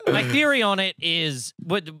 My theory on it is,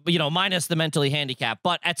 minus the mentally handicapped,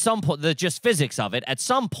 but at some point, the just physics of it, at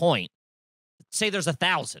some point, say there's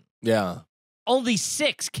 1,000, Yeah. only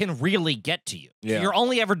 6 can really get to you. Yeah. You're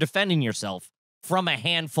only ever defending yourself from a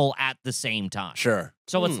handful at the same time. Sure.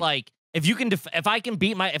 So it's like, if I can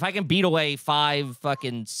beat away 5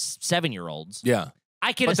 fucking 7-year-olds, Yeah.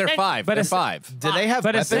 I can. But they're 5. but They're it's- 5. Do they have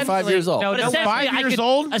But weapons? They're 5 years old. No, But no, essentially, 5 I years could-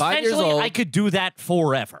 old? 5 years Essentially, old. I could do that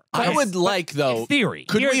forever. I would like, though, In theory.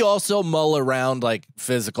 could Here's- we also mull around like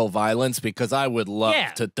physical violence? Because I would love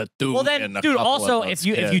to do. Well, then, dude. Also, if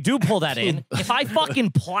you do pull that in, if I fucking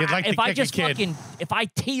You'd like to if I kick a just kid. if I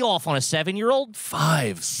tee off on a 7-year-old,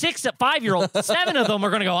 5-year-old, 7 of them are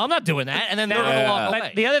gonna go. I'm not doing that, and then they're gonna walk away.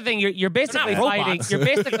 But the other thing, you're basically not fighting. robots. You're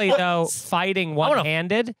basically though fighting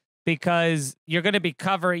one-handed because you're going to be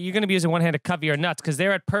using one hand to cover your nuts because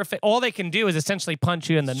they're at perfect. All they can do is essentially punch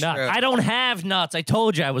you in the nuts. I don't have nuts. I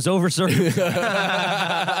told you I was overserved.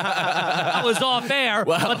 That was off air.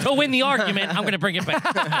 But to win the argument, I'm gonna bring it back.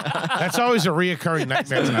 That's always a rearrurring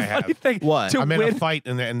nightmare that I have. What? I'm in a fight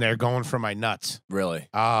and they're going for my nuts. Really?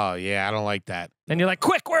 Oh yeah, I don't like that. Then you're like,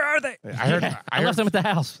 quick, where are they? I left them at the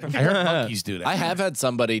house. I heard monkeys do that. I have had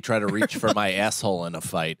somebody try to reach for my asshole in a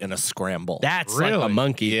fight, in a scramble. That's Really? like a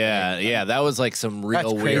monkey. Yeah, that was like some real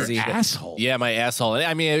That's weird crazy. shit. asshole. Yeah, my asshole.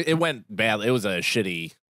 I mean, it went bad. It was a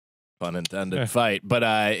shitty, pun intended, fight. But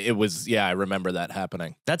it was, I remember that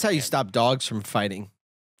happening. That's how you stop dogs from fighting.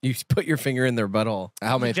 You put your finger in their butthole.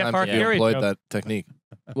 How many Jeff times have you Arcuri employed joke. that technique?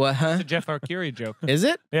 What, huh? It's a Jeff Arcuri joke. Is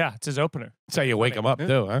it? Yeah, it's his opener. That's how you wake them up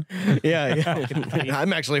too, huh? Yeah.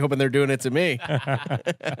 I'm actually hoping they're doing it to me.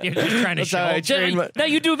 You're just trying to That's how I show. train my- No,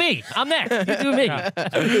 you do me. I'm there. You do me.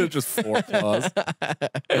 Just 4 claws.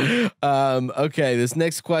 Okay, this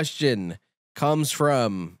next question comes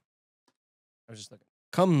from.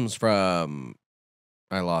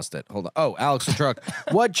 I lost it. Hold on. Oh, Alex the Truck.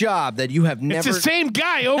 What job that you have never? It's the same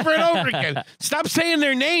guy over and over again. Stop saying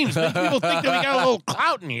their names. Make people think that we got a little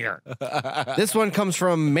clout in here. This one comes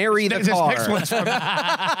from Mary the This Car. next one's from.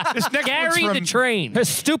 This next Gary one's the from, train.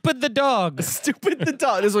 Stupid the dog. Stupid the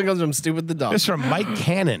dog. This one comes from Stupid the Dog. This is from Mike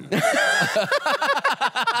Cannon.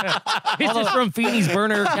 This is from Feeney's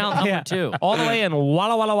burner account number 2. All the way in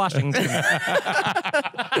Walla Walla, Washington. From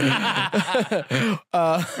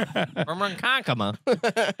Ronkonkoma.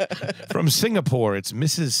 From Singapore, it's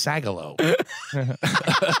Mrs. Sagalow.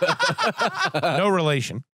 No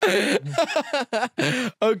relation.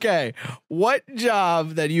 Okay. What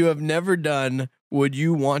job that you have never done would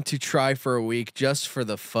you want to try for a week just for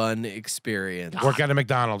the fun experience? Work at a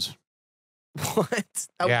McDonald's. What?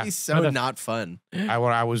 That Yeah. would be so not fun. I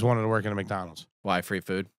always wanted to work at a McDonald's. Why free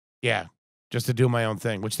food? Yeah. just to do my own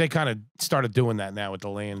thing, which they kind of started doing that now with the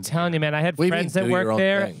land. I'm telling you, man, I had friends that work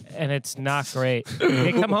there, and it's not great.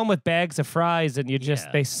 They come home with bags of fries, and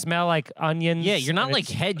they smell like onions. Yeah, you're not like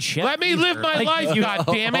head chef. Let me live my life, God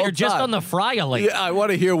damn it. You're just on the fryer like. Yeah, I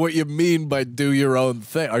want to hear what you mean by do your own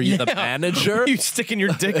thing. Are you the manager? Are you sticking your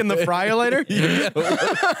dick in the fryer later? Yeah.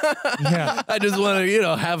 I just want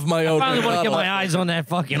to, have my own. I finally want to get my eyes on that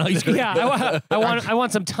fucking ice cream. Yeah, I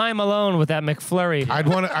want some time alone with that McFlurry.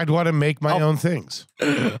 I'd want to make my own things.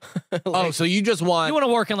 So you just want You want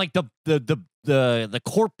to work in like the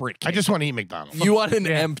corporate. I just want to eat McDonald's. You want an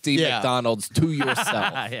empty McDonald's to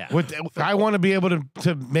yourself. Yeah. I want to be able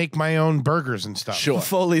to make my own burgers and stuff. Sure.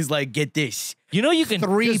 Foley's like, get this. You know you can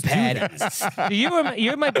 3 just do that. patties. You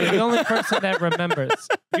might be the only person that remembers.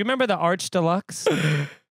 You remember the Arch Deluxe?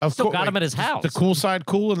 Still got him at his house. The cool side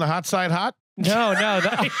cool and the hot side hot? No.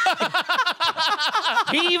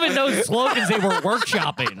 He even knows slogans they were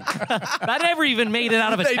workshopping. That never even made it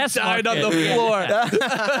out of a test died market. on the floor.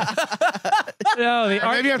 No,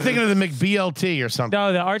 Maybe I'm thinking of the McBLT or something.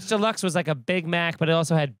 No, the Arch Deluxe was like a Big Mac, but it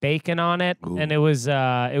also had bacon on it, and it was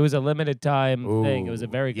a limited time thing. It was a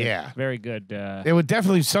very good, very good. It would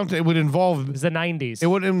definitely something. It would involve. It was the 90s. It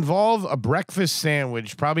would involve a breakfast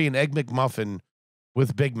sandwich, probably an Egg McMuffin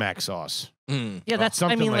with Big Mac sauce. Yeah, that's. I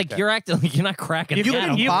Something mean, like that. you're acting like you're not cracking. You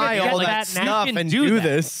down. can buy all that now. stuff You can and do do that.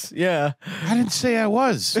 this. Yeah. I didn't say I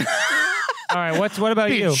was. All right, what about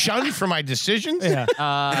Being you? shunned for my decisions? Yeah,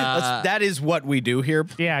 That is what we do here.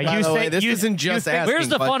 yeah. By You the say way, this isn't just asking. Where's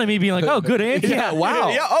the fun of me being like, oh, good answer? Yeah, wow.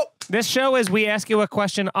 Yeah, oh. This show is we ask you a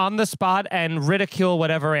question on the spot and ridicule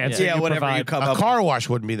whatever answer Yeah, you whatever provide. you come A up car wash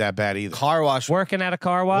wouldn't be that bad either. Car wash. Working at a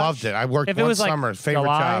car wash. Loved it. I worked If it one was like summer. Favorite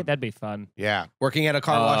July, job. that'd be fun. Yeah. Working at a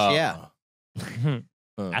car wash, yeah.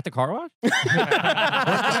 At the car wash? Over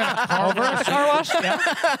at the car wash? Yeah.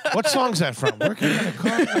 What song's that from? Working at a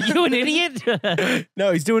car wash? You an idiot?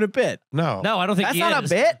 No, he's doing a bit. No. No, I don't think That's he not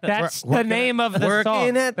is. a bit. That's the Working name of the Working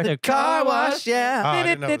song. at the car wash, Oh, yeah. I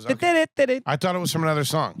didn't know it was- okay. I thought it was from another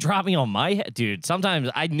song. Dropping on my head, dude. Sometimes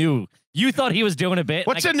I knew you thought he was doing a bit.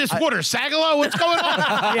 What's in this water? Sagalow? What's going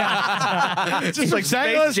on? Yeah. It's just like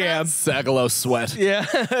Sagalow's Space Jam. Sagalow sweat. Yeah,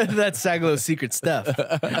 that's Sagalow's secret stuff.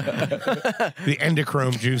 The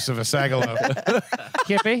endochrome juice of a Sagalow.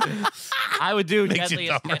 Kippy? I would do Makes you deadly a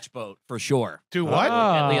dumber. sketch boat for sure. Do what?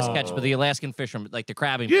 Deadly a sketch boat, the Alaskan fisherman, like the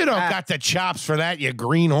crabbing. You don't got the chops for that, you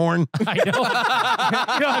greenhorn. I know. You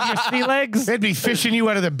don't have your sea legs? They'd be fishing you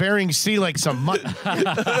out of the Bering Sea like some mutton.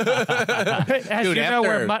 As Dude, you know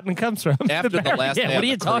where after- mutton comes from. After the last Yeah, day what on are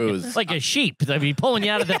you the talking? cruise. Like a sheep? They'd be pulling you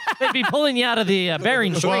out of the. They'd be pulling you out of the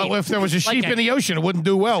Bering Strait. Well, if there was a sheep in the ocean, it wouldn't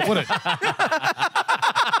do well, would it?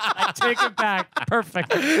 I take it back. Perfect.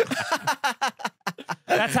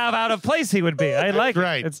 That's how out of place he would be. I like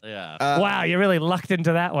Right. it. Yeah. Wow, you really lucked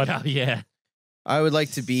into that one. Oh yeah. I would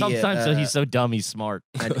like to be. Sometimes he's so dumb, he's smart.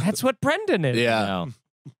 That's what Brendan is. Yeah. No.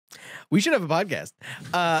 We should have a podcast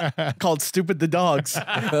called "Stupid the Dogs." Stupid's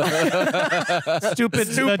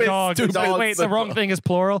the dog. Stupid dogs. Wait, the wrong thing is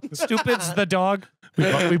plural. Stupid's the dog.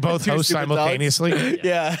 We both Two host stupid dogs. simultaneously.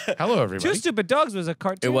 Yeah, Hello, Two everybody. Stupid Dogs was a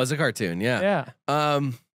cartoon. it was a cartoon. Yeah. Yeah.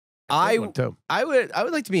 I One, too.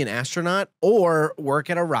 would like to be an astronaut or work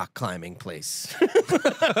at a rock climbing place.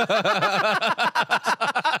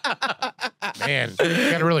 Man,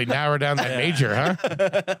 you got to really narrow down that major, huh?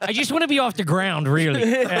 I just want to be off the ground, really.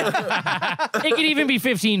 It could even be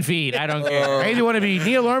 15 feet. I don't care. Hey, do you want to be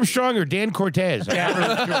Neil Armstrong or Dan Cortez?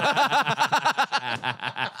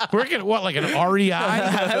 Working what, like an REI?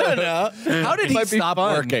 I don't know. How did he Might be stop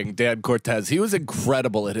fun. working, Dan Cortez? He was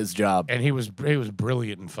incredible at his job. And he was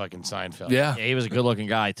brilliant in fucking Seinfeld. Yeah. Yeah, he was a good-looking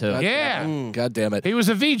guy too. Yeah. God damn it. He was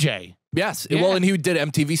a VJ. Yes. Yeah. Well, and he did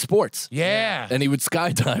MTV Sports. Yeah. And he would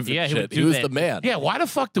skydive and Yeah, he shit. would He do was that. the man. Yeah, why the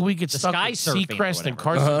fuck do we get The stuck sky with surfing or Seacrest and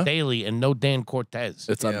whatever. Carson Daly and no Dan Cortez?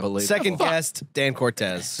 It's unbelievable. Second guest, Dan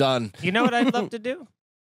Cortez. Done. You know what I'd love to do?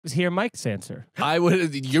 Is hear Mike's answer.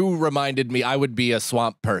 You reminded me I would be a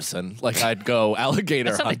swamp person. Like I'd go alligator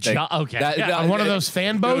That's not a hunting. job. Okay. On one of those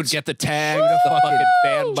fan Dude, boats? get the tag, the fucking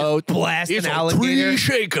fan boat. blast It's an a alligator. tree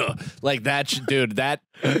shaker. Like that, dude, that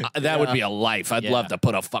would be a life. I'd Yeah. love to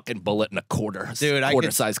put a fucking bullet in a quarter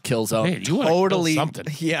Dude, size kill zone. Man, you wanna kill Totally. something.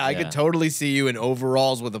 Yeah, I could totally see you in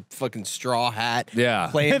overalls with a fucking straw hat. Yeah.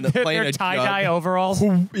 Playing Their a tie-dye jug. overalls.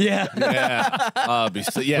 Yeah. Yeah. Yeah.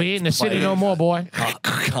 We ain't in the city no more, boy.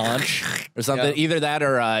 Conch or something. Yeah. Either that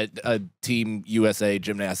or a Team USA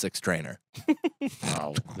gymnastics trainer.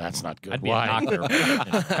 Oh, that's not good. I'd be Why? a doctor.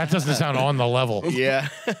 That doesn't sound on the level. Yeah.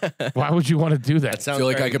 Why would you want to do that? That sounds I feel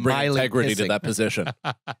like I very could bring mildly integrity to pissing. that position.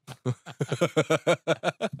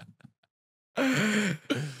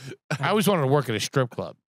 I always wanted to work at a strip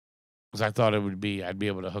club. Because I thought it would be, I'd be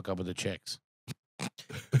able to hook up with the chicks.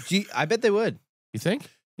 Gee, I bet they would. You think?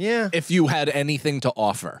 Yeah. If you had anything to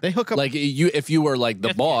offer, They hook up. like if you were like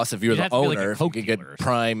the boss, if you were the owner, if you could get dealer.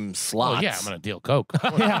 prime slots. Oh, yeah, I'm going to deal coke.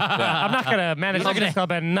 I'm not gonna manage this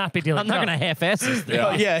club and not be dealing. I'm not gonna half-ass this thing.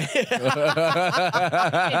 yeah.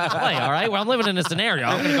 Play, all right? Well, I'm living in a scenario.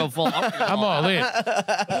 I'm gonna go full. I'm all in.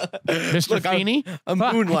 Mr. Feeney? I'm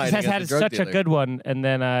Fuck, moonlighting. has had such a good one, and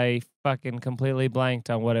then I fucking completely blanked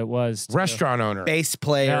on what it was. too. Restaurant owner. bass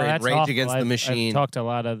player No, in that's Rage awful. Against the I've Machine. talked to a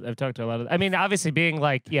lot of. I mean, obviously, being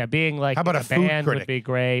like How about in a food band critic? would be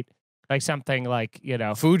great. Like something like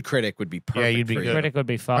Food critic would be perfect. you'd be for you. good. critic would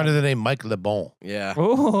be fun. Under the name Mike LeBon. Yeah.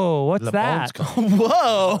 Ooh, what's Le that? Bon's coming.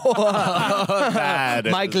 Whoa.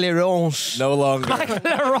 Bad. Mike Leronge. No longer. Mike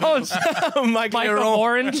Mike Michael Leronge.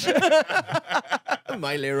 Orange.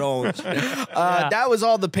 My Leronge. That was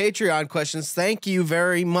all the Patreon questions. Thank you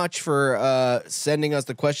very much for sending us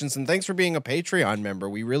the questions, and thanks for being a Patreon member.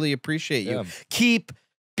 We really appreciate you. Yeah. Keep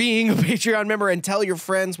being a Patreon member and tell your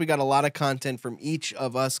friends. We got a lot of content from each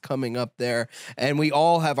of us coming up there, and we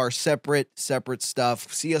all have our separate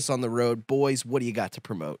stuff. See us on the road. Boys, what do you got to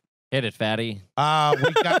promote? Hit it, fatty. We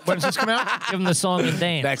got, when does this come out? Give him the song and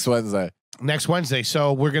dance. Next Wednesday. Next Wednesday.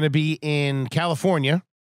 So we're going to be in California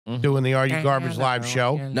doing the Are You Garbage live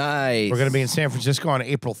show. Nice. We're going to be in San Francisco on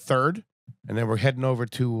April 3rd. And then we're heading over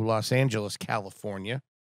to Los Angeles, California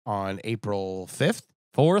on April 5th,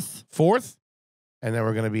 4th. And then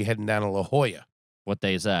we're going to be heading down to La Jolla, What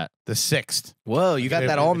day is that? the 6th. Whoa, you got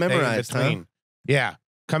that all The day in memorized, huh? between. Yeah.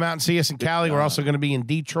 Come out and see us in Cali. We're also going to be in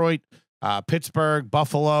Detroit, Pittsburgh,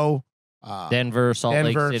 Buffalo, Denver, Salt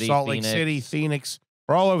Lake City, Phoenix. Phoenix.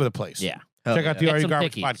 We're all over the place. Yeah. Check out the Get Are You some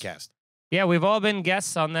Garbage pickies. podcast. Yeah, we've all been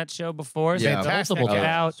guests on that show before. So Yeah. Fantastic. check it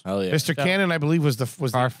out. Hell yeah. Mr. Cannon, I believe,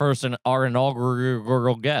 was Our first and our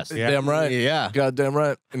inaugural guest. Yeah. Damn right. Yeah. Goddamn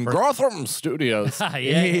right. In Gotham Studios. And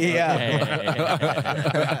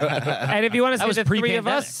if you want to That see was the three of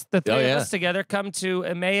pre-pandemic. us, the three Oh, of yeah. us together, come to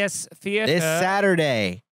Emmaus Theater This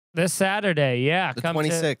Saturday. This Saturday. Yeah, The come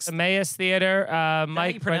 26th. to Emmaus Theater.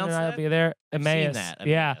 Mike, you Brendan, and pronounce I will that? be there. I've Emmaus. seen that.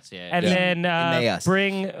 Yeah. And Yeah. then Emmaus.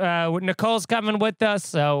 bring Nicole's coming with us,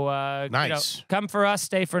 so Nice. come for us,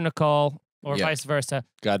 stay for Nicole, or Yeah. vice versa.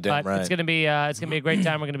 Goddamn But right. it's gonna be a great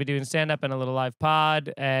time. We're gonna be doing stand up and a little live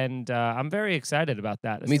pod, and I'm very excited about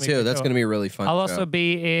that. Me too. That's going to be a really fun. I'll show. also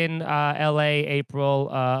be in LA April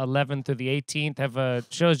 11th through the 18th. Have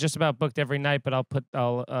shows just about booked every night, but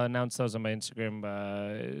I'll announce those on my Instagram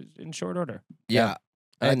in short order. Yeah.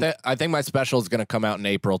 And I think my special is going to come out in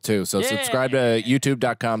April too. So Yeah. subscribe to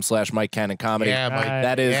youtube.com/Mike Cannon Comedy. Yeah, Mike.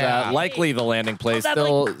 That is Yeah. likely the landing place.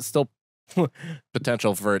 Still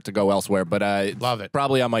potential for it to go elsewhere, but Love it.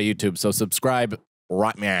 probably on my YouTube. So subscribe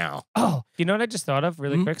right now. Oh, you know what I just thought of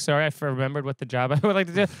really quick? Sorry, I remembered what the job I would like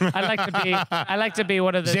to do. I like to be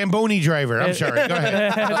one of the Zamboni driver. I'm sorry. Go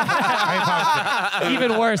ahead.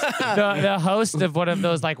 even worse, the host of one of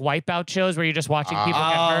those like wipeout shows where you're just watching people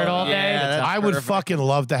get hurt all day. yeah, that's I would fucking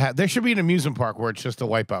love to have. There should be an amusement park where it's just a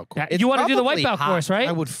wipeout course. You want to do the probably wipeout hot. course, right?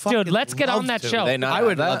 I would fucking Dude, let's get love on that to. show. They not I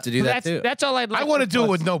would have love that? to do that too. That's all I'd like. I want to do it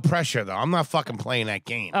plus. with no pressure, though. I'm not fucking playing that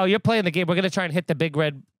game. Oh, you're playing the game. We're gonna try and hit the big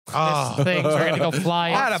red Oh. things. We're gonna go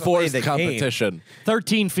fly. Gotta play Forced the game. competition.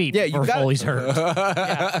 13 feet Yeah, you before gotta- Foley's hurt.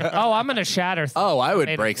 Yeah. Oh, I'm gonna shatter. Oh, I would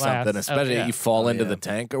Made of break glass. something, especially Oh, if you fall into yeah. the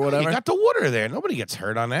tank or You whatever. got the water there. Nobody gets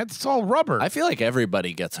hurt on that. It's all rubber. I feel like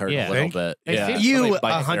everybody gets hurt Yeah. a little Think? bit. It Yeah. seems- You Somebody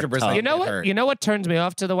bites their 100%. tongue. You know get what? hurt. You know what turns me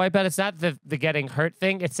off to the wipeout? It's not the getting hurt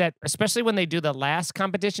thing. It's that, especially when they do the last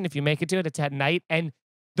competition, if you make it to it, it's at night and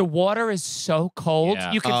the water is so cold.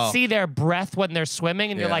 Yeah. You can Oh. see their breath when they're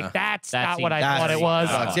swimming, and you're Yeah. like, "That's That not seems- what I that thought it seems-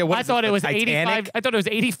 was." Yeah, what I is thought it, it was the 85. Titanic? I thought it was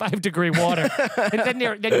 85-degree water, and then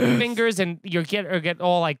your fingers and you get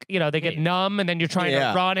all like they get numb, and then you're trying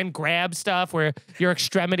Yeah. to run and grab stuff where your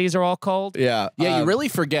extremities are all cold. Yeah. Yeah, you really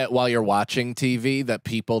forget while you're watching TV that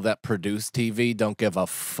people that produce TV don't give a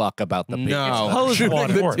fuck about the people No. It's hose shooting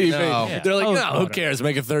water. the TV. No. Yeah. They're like, Hose no, who water. cares?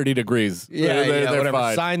 Make it 30 degrees. Yeah, they're whatever.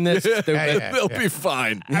 fine. Sign this. stupid. Yeah. They'll be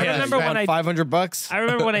fine. I remember when I $500. I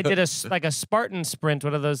remember when I did a Spartan sprint,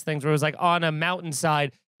 one of those things where it was like on a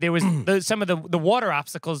mountainside. There was some of the water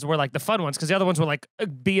obstacles were like the fun ones because the other ones were like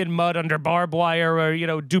be in mud under barbed wire or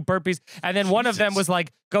do burpees. And then one of them was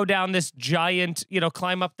like go down this giant,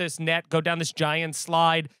 climb up this net, go down this giant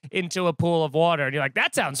slide into a pool of water. And you're like,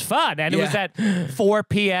 that sounds fun. And it was at 4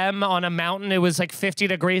 p.m. on a mountain. It was like 50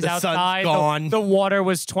 degrees The sun's outside. gone. The water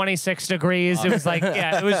was 26 degrees. It was like,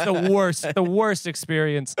 it was the worst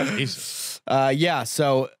experience. Yeah.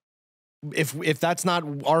 So if that's not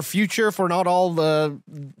our future, if we're not all the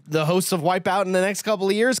hosts of Wipeout in the next couple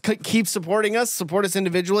of years, keep supporting us. Support us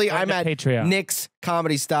individually. Join I'm the at Patreon. Nick's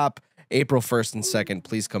Comedy Stop April 1st and 2nd.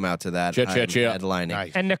 Please come out to that. Headlining.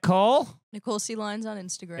 Nice. And Nicole C. Lines on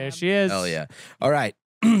Instagram. there she is. Hell yeah! All right.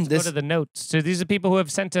 Go to the notes. So these are people who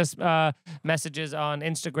have sent us messages on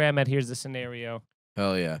Instagram at Here's the Scenario.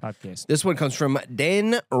 Hell yeah. Podcast. This one comes from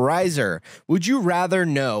Dan Reiser. Would you rather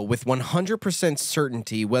know with 100%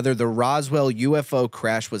 certainty whether the Roswell UFO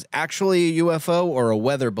crash was actually a UFO or a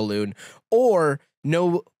weather balloon, or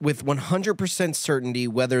know with 100% certainty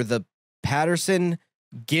whether the Patterson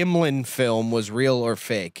Gimlin film was real or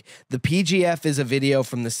fake? The PGF is a video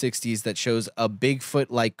from the 60s that shows a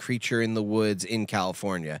Bigfoot-like creature in the woods in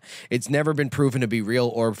California. It's never been proven to be real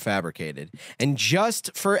or fabricated. And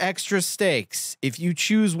just for extra stakes, if you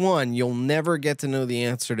choose one, you'll never get to know the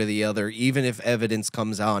answer to the other, even if evidence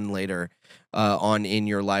comes on later on in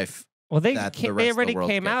your life. Well, they already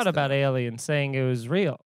came out about aliens saying it was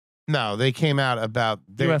real. No, they came out about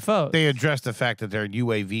UFOs. They addressed the fact that they're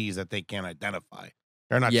UAVs that they can't identify.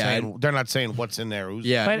 They're not saying what's in there. It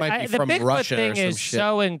might be the from Bigfoot Russia thing or some is shit.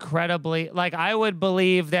 so incredibly like I would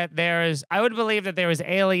believe that there is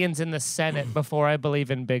aliens in the Senate before I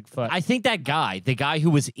believe in Bigfoot. I think the guy who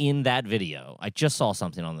was in that video, I just saw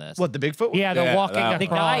something on this. What, the Bigfoot one? Yeah, the walking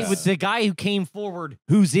across. The guy who came forward,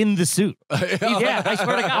 who's in the suit. Yeah, I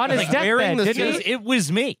swear to God, on his deathbed, didn't he? It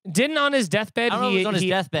was me. Didn't on his deathbed? I don't know if it was on his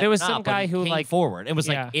deathbed. There was or some not, but guy he who came like forward. It was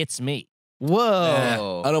yeah. like, it's me.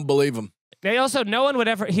 Whoa. I don't believe him. They also no one would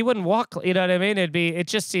ever. He wouldn't walk. You know what I mean? It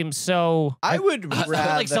just seems so. I would I feel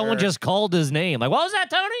rather like someone just called his name. Like, what was that,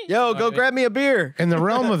 Tony? Yo, go grab me a beer. In the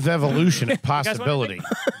realm of evolution and possibility,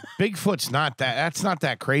 Bigfoot's not that. That's not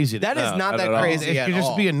that crazy. That is not that crazy It at could just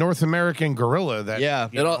all. be a North American gorilla. That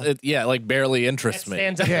It like barely interests me.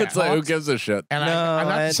 stands up Yeah. It's like, who gives a shit? And No, I'm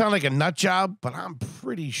not to sound like a nut job, but I'm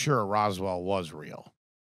pretty sure Roswell was real.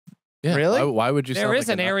 Yeah. Really? Why would you? There sound is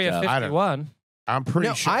like an a nut Area job? 51. I'm pretty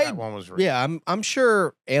No, sure that one was real. Yeah, I'm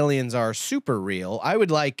sure aliens are super real. I would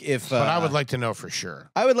like if But I would like to know for sure.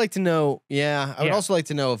 I would like to know, I would Yeah. also like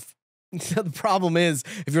to know if the problem is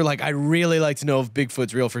if you're like, I really like to know if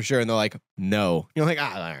Bigfoot's real for sure, and they're like, no. You're like, all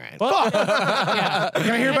right. Well, yeah. Can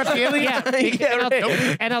I hear about the aliens?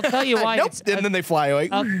 Yeah, and I'll tell you why. Nope. It's, And then they fly away.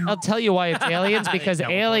 I'll tell you why it's aliens because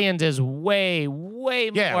aliens is way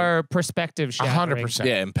Yeah. more perspective shattering. 100%.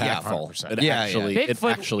 Yeah, impactful. 100%. It Yeah, actually, yeah. it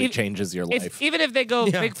Bigfoot- actually if- changes your life. Even if they go,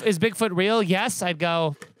 Yeah. is Bigfoot real? Yes, I'd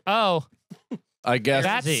go. Oh, I guess.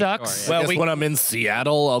 that See, sucks. sure, I guess when I'm in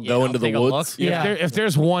Seattle, I'll go I'll into the take a look. woods. Yeah. If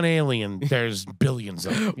there's one alien, there's billions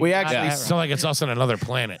of them. We actually It's not like it's us on another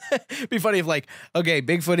planet. It'd be funny if like, okay,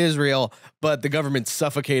 Bigfoot is real, but the government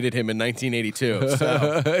suffocated him in 1982.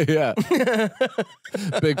 So Yeah.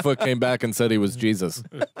 Bigfoot came back and said he was Jesus.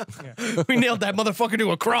 we nailed that motherfucker to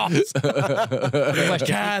a cross.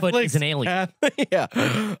 Bigfoot is an alien. Yeah.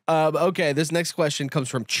 Okay, this next question comes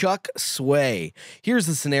from Chuck Sway. Here's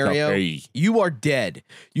the scenario. Okay. You are dead.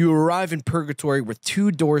 You arrive in purgatory with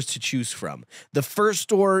 2 doors to choose from. The first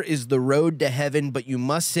door is the road to heaven, but you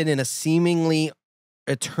must sit in a seemingly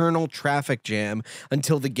eternal traffic jam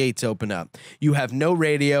until the gates open up. You have no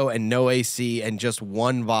radio and no AC and just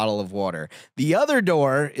 1 bottle of water. The other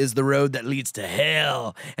door is the road that leads to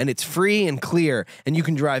hell, and it's free and clear, and you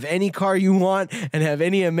can drive any car you want and have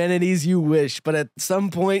any amenities you wish, but at some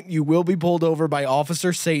point you will be pulled over by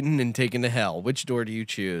Officer Satan and taken to hell. Which door do you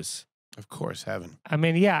choose? Of course, heaven. I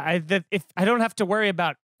mean, yeah, if I don't have to worry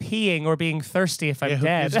about peeing or being thirsty if I'm Yeah, who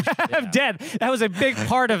dead. gives a shit? I'm dead. That was a big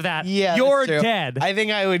part of that. Yeah, You're that's true. dead. I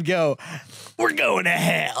think I would go, we're going to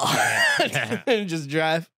hell. And just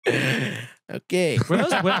drive. Okay. Were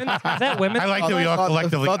those women? Is that women? I like that we all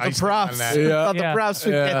collectively Thought the iced on props. that. Thought the Yeah. props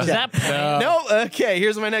would Yeah. get Is ya. that planned? No, okay,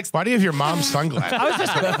 here's my next. Why do you have your mom's sunglasses? I was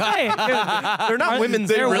just going to say. They're not women's.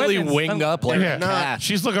 They They're really women's wing sunglasses. up like Yeah. a cat.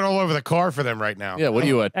 She's looking all over the car for them right now. Yeah, what are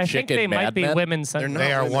you, a I think chicken they might be madman? women's They're sunglasses.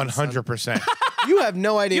 They are women's 100%. You have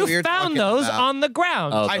no idea what You you're found talking those about. on the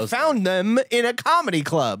ground. Oh, I those- found them in a comedy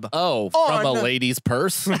club. Oh, from a On- lady's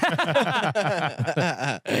purse?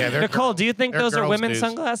 Yeah, they're Nicole, do you think they're those are girls' women's dudes.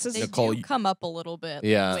 sunglasses? They Nicole, do come up a little bit.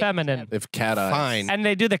 Yeah. Wait, Feminine. If cat eyes. Fine. And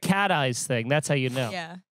they do the cat eyes thing. That's how you know.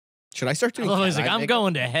 Yeah. Should I start doing He's cat like, eye I'm makeup?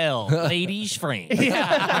 going to hell, ladies' friend.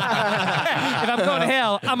 Yeah. If I'm going to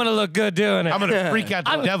hell, I'm going to look good doing it. I'm going to freak out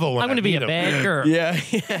the devil when I'm going to be a meet him. bad girl. Yeah,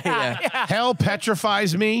 yeah. Hell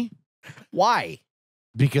petrifies me Why?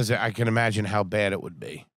 because I can imagine how bad it would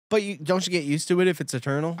be. But don't you get used to it if it's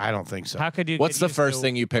eternal? I don't think so. How could you? What's get the used first to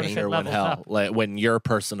thing you what if it picture when levels hell, up? like when your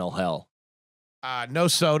personal hell? No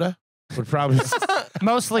soda would probably.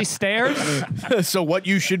 Mostly stairs. So what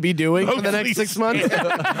you should be doing for the next 6 months? A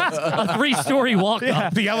 3-story walk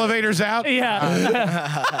up. The elevator's out.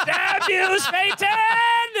 Yeah. Down you,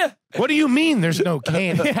 Satan! What do you mean there's no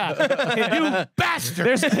can? Yeah. You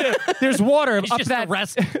bastard. There's water It's up just that. the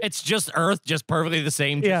rest. It's just Earth, just perfectly the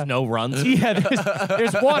same. Yeah. Just no runs. Yeah,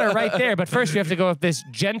 there's water right there, but first you have to go up this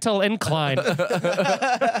gentle incline.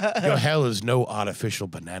 Your hell is no artificial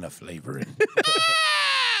banana flavoring.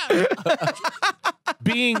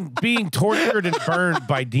 being tortured and burned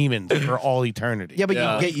by demons for all eternity. Yeah, but you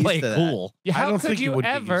get used Play to that. cool. How I don't could think you you would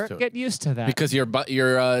get ever used to it. get used to that? Because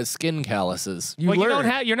your skin calluses. well, you don't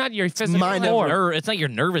have. You're not your physical mind core. It's not your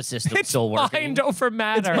nervous system It's still working. mind over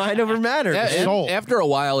matter. It's mind over matter. Yeah, and soul. after a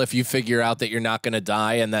while, if you figure out that you're not going to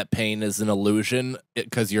die and that pain is an illusion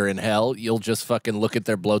because you're in hell, you'll just fucking look at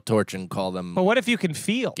their blowtorch and call them But what if you can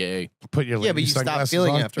feel? gay. Put your Yeah, but you stop sunglasses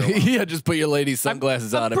feeling on. after a while. Yeah, just put your lady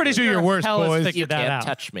sunglasses on. I'm pretty sure your worst, hell has boys. figured You that can't out.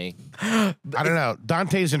 touch me. I don't know.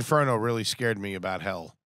 Dante's Inferno really scared me about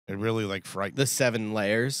hell. It really like frightened. The 7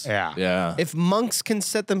 layers. Yeah. Yeah. If monks can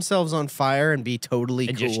set themselves on fire and be totally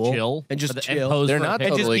And cool just chill. and just And chill, pose They're for a not picture.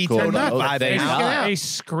 just totally be cool. turned though. up. They They die. They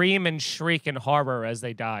scream and shriek in horror as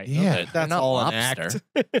they die. Yeah, that's they're not all an lobster.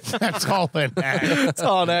 act. That's all an act. That's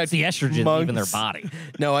all an It's act. the estrogen Monks. leaving their body.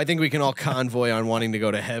 No, I think we can all convoy on wanting to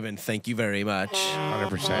go to heaven. Thank you very much.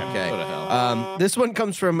 100%. Okay. Go to hell. This one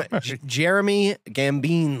comes from Jeremy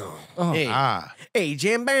Gambino. Hey, hey,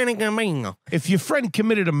 Jeremy Gambino. If your friend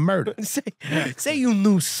committed a murder, Say you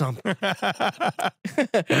knew something.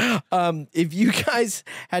 If you guys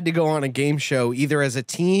had to go on a game show, either as a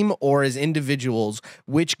team or as individuals,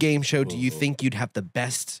 which game show do you think you'd have the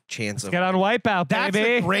best chance of? Get on Wipeout, that's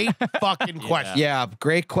baby. a great fucking question. Yeah,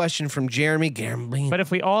 great question from Jeremy Gambino. But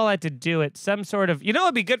if we all had to do it, some sort of, you know,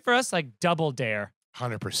 it'd be good for us, like Double Dare.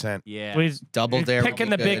 100%. Yeah. We Double Dare. picking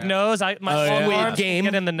would the be big good. nose. My Squid arms Game.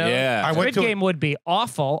 get in the nose. Yeah. I went Squid to Game would be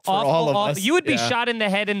awful. For awful, all of awful. us, You would be yeah. shot in the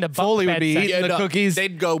head in the bunk Foley would bed be section. eating the cookies.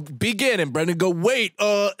 They'd go begin, and Brendan go wait.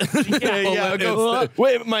 Yeah, go,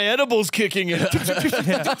 wait, my edible's kicking in.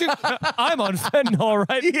 I'm on fentanyl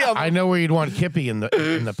right now. I know where you'd want Kippy in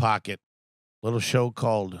the pocket. Little show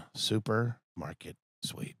called Supermarket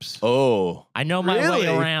Sweeps. Oh, I know my Really?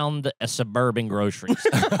 way around a suburban grocery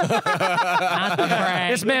store. Not to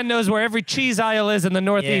brag. This man knows where every cheese aisle is in the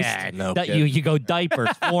Northeast. Yeah, No that kidding. you go diapers,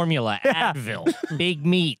 formula, Advil, big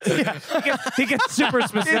meat. He gets super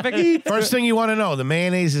specific. First thing you want to know, the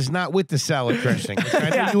mayonnaise is not with the salad dressing. Which I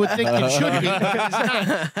know you would think it should be. But it's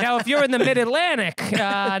not. Now, if you're in the Mid-Atlantic,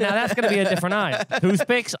 now that's going to be a different aisle.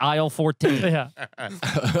 Toothpicks, aisle 14. Yeah.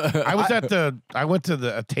 I went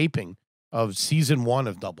to a taping of season 1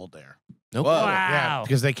 of Double Dare. nope. Whoa. Yeah, Wow.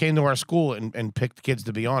 because they came to our school and picked kids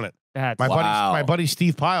to be on it. That's My buddy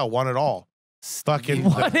Steve Pyle won it all. Fucking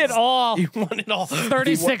won it all. You want it all.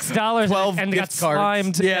 $36 12 and got gift cards.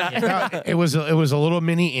 slimed. Yeah. it was a little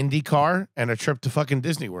mini Indy car and a trip to fucking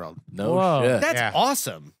Disney World. No Whoa. shit. That's Yeah.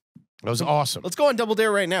 awesome. It was awesome. Let's go on Double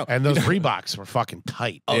Dare right now. And those Reeboks were fucking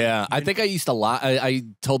tight. Yeah, I think I used to lie. I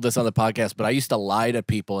told this on the podcast, but I used to lie to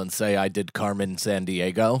people and say I did Carmen San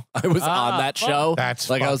Diego. I was on that show. That's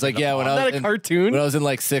like I was like, fucking yeah, when Is I that was a in, cartoon? when I was in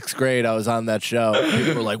like 6th grade, I was on that show.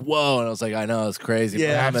 People were like, "Whoa!" And I was like, "I know, it's crazy."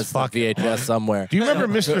 Yeah, but I'm that's at some fucking VHS somewhere. Do you remember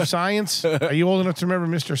Mr. Science? Are you old enough to remember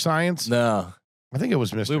Mr. Science? No, I think it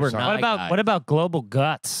was Mr. We were Science. not. What about Global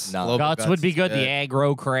Guts? no. Global Guts would be good. Guts, The yeah.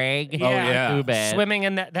 aggro Craig. Yeah. Too bad. Swimming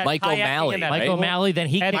in that Mike kayaking O'Malley, in that right? Mike O'Malley, then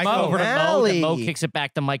he Eddie kicks Mo. over to Mo, O'Malley. then Mo kicks it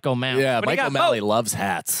back to Mike O'Malley. Yeah, What do you Mike got, O'Malley Mo? loves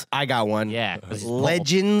hats. I got one. Yeah. 'cause he's bald.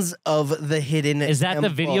 Legends of the Hidden Is that the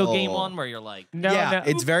video Temple. game one where you're like, No, yeah, no.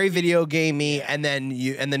 it's very video gamey, and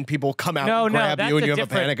then people come out No, and no, grab that's you, and a you have a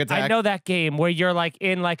different. panic attack. I know that game where you're like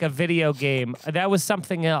in like a video game. That was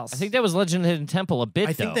something else. I think that was Legend of the Hidden Temple a bit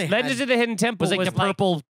I think though. they Legends of the Hidden Temple was like the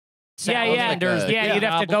purple. Yeah, yeah, salamanders, the yeah. You'd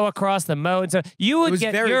have to goblin. go across the moat. So you It would was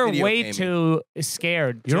get. very You're video way gamey. too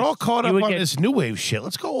scared. You're all caught You up would on get- this new wave shit.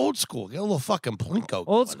 Let's go old school. Get a little fucking Plinko. old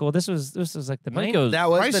going. school. This was like the main. Plinko's, that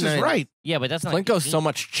was Price the is night. right. yeah, but that's not Plinko's so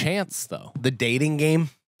much chance though. The dating game.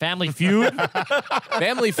 Family Feud.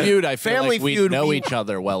 Family Feud, I feel Family like we Feud, know we- each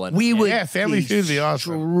other well enough. We would Yeah, Family Feud would be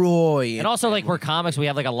awesome. destroy. And also, like, we're comics. We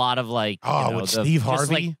have like a lot of like, Oh, you know, with the- Steve just,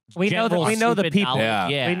 Harvey? like, We know general we know the stupid people.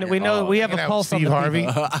 knowledge. Yeah. Yeah, We know we have Hanging a out pulse with Steve on the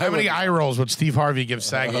people. Harvey. How many eye rolls would Steve Harvey give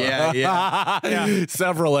Sagalow? yeah.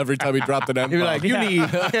 Several every time he dropped an M. You'd be like, you need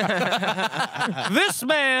This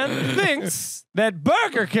man thinks that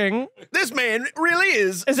Burger King this man really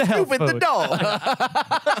is Is a health stupid the food. dog.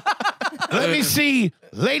 Let me see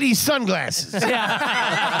lady sunglasses. And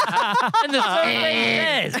the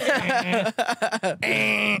survey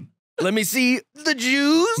says, Let me see the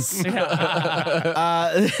Jews.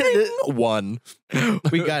 One.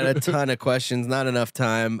 We got a ton of questions, not enough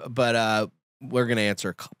time, but we're gonna answer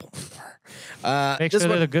a couple more. Make sure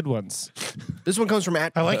they're the good ones. This one comes from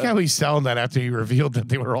I like how he's selling that after he revealed that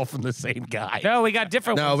they were all from the same guy. No, we got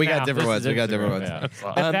different ones. No, we now. got different ones. We got different ones.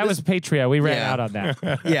 That was Patreon. We ran out on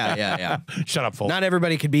that. Yeah. Shut up, Foley. Not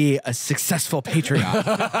everybody could be a successful Patreon. Get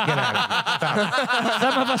out of here. Stop.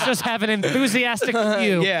 Some of us just have an enthusiastic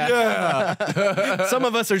view. Yeah. Some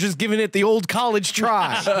of us are just giving it the old college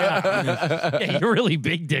try. Yeah, you're really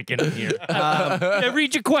big dick in here.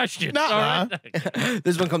 Read your question.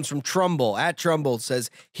 This one comes from Trumbull. At Trumbull says,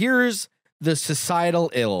 here's the societal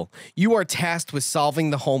ill. You are tasked with solving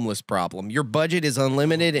the homeless problem. Your budget is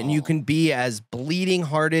unlimited and you can be as bleeding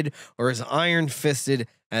hearted or as iron fisted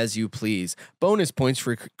as you please. Bonus points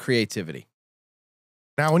for creativity.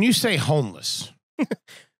 Now, when you say homeless,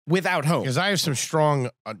 without home, because I have some strong,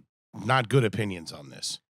 not good opinions on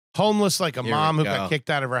this. Homeless, like a mom who got kicked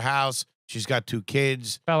out of her house. She's got 2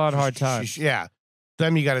 kids. Fell on hard times. Yeah.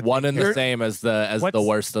 Them you got to one and the same as the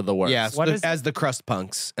worst of the worst. Yeah, as the crust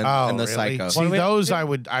punks and the really? psychos. See, those I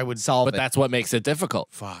would solve. But that's what makes it difficult.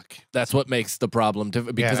 Fuck. That's what makes the problem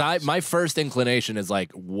difficult. Because my first inclination is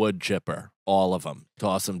like wood chipper, all of them,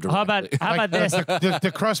 toss them directly. How about this?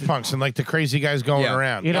 The crust punks and like the crazy guys going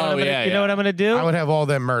around. You know what I'm gonna do? I would have all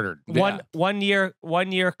them murdered. One year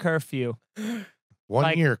curfew.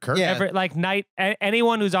 1 year curfew. Night.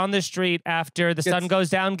 Anyone who's on the street after the sun goes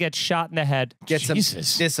down gets shot in the head. Gets some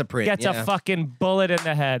discipline. Gets a fucking bullet in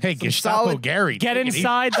the head. Hey, Gestapo Gary. Get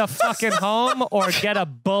inside the fucking home or get a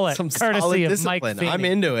bullet. Some courtesy of discipline. Mike Feeney. I'm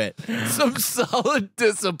into it. Some solid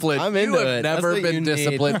discipline. I'm into you have it. never been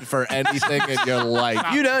disciplined for anything in your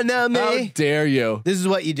life. You don't know me. How dare you? This is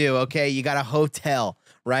what you do, okay? You got a hotel,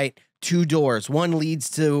 right? 2 doors. One leads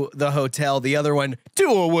to the hotel, the other one to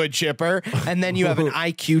a wood chipper, and then you have an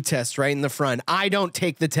IQ test right in the front. I don't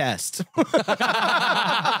take the test.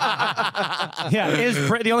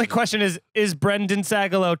 The only question is Brendan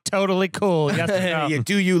Sagalow totally cool? Yes or no?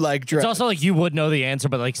 Do you like drugs? It's also like you would know the answer,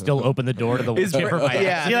 but like still open the door to the wood chipper.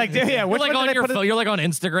 Yeah. You're like, you're like on your phone. You're like on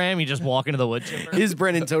Instagram. You just walk into the wood chipper. Is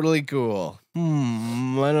Brendan totally cool? I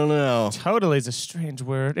don't know. Totally is a strange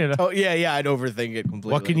word. You know? Oh yeah, I'd overthink it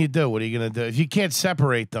completely. What can you do? What are you gonna do if you can't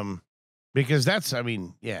separate them? Because I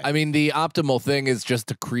mean, the optimal thing is just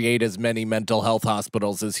to create as many mental health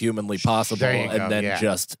hospitals as humanly possible, and then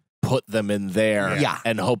just put them in there. Yeah.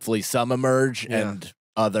 And hopefully some emerge, and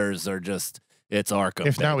others are just it's Arkham.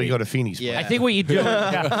 If not, we go to Feeney's. Yeah. I think what you do.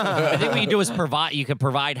 I think what you do is provide. You can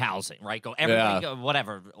provide housing, right? Go everybody,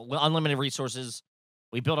 whatever, unlimited resources.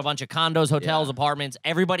 We build a bunch of condos, hotels, apartments.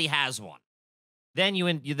 Everybody has one. Then you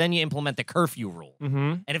implement the curfew rule,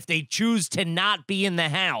 and if they choose to not be in the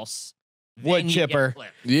house, wood chipper.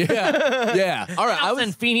 Yeah. All right. I was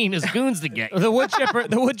sending Feeney and his goons to get the wood chipper.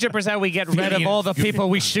 The wood chipper's how we get rid of all the people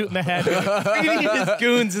we shoot in the head. Feeney and his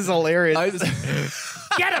goons is hilarious.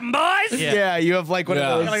 Get him, boys! Yeah, you have like one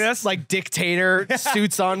of those like dictator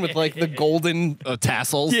suits on with like the golden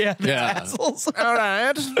tassels. Yeah, tassels. All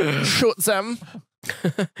right, shoot them.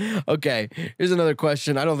 Okay, here's another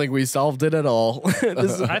question. I don't think we solved it at all.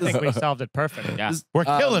 I think we solved it perfect. Yeah. We're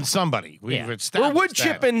killing somebody. We're wood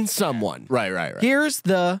chipping someone. Right. Here's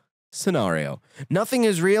the scenario. Nothing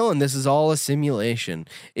is real and this is all a simulation.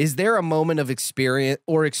 Is there a moment of experience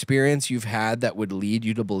you've had that would lead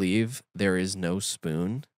you to believe there is no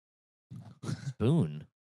spoon? Spoon?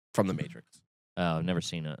 From The Matrix. Oh, I've never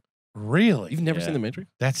seen it. Really? You've never seen The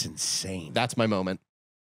Matrix? That's insane. That's my moment.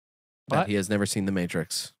 That he has never seen The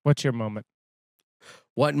Matrix. What's your moment?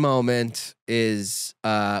 What moment is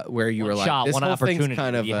where you were like, this one whole opportunity, thing's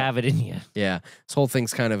kind of you have it in you. Yeah, this whole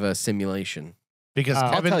thing's kind of a simulation. Because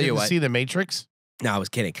Kevin didn't see The Matrix? No, I was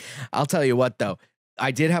kidding. I'll tell you what, though.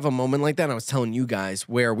 I did have a moment like that. And I was telling you guys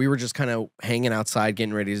where we were just kind of hanging outside,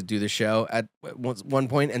 getting ready to do the show at one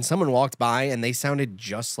point, and someone walked by and they sounded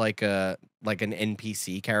just like an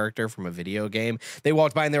NPC character from a video game. They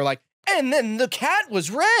walked by and they were like, and then the cat was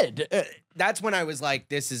red. That's when I was like,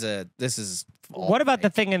 this is. What about the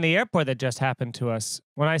thing in the airport that just happened to us?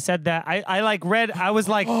 When I said that, I like read, I was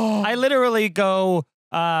like, I literally go,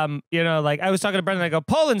 like I was talking to Brendan, I go,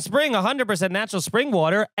 Poland Spring, 100% natural spring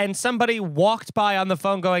water. And somebody walked by on the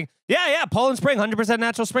phone going, yeah, Poland Spring, 100%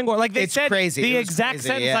 natural spring water. Like they said crazy. The exact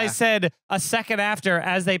sentence I said a second after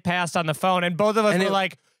as they passed on the phone. And both of us were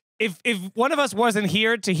like, if one of us wasn't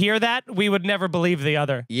here to hear that, we would never believe the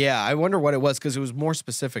other. Yeah, I wonder what it was because it was more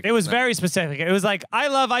specific. It was very specific. It was like, I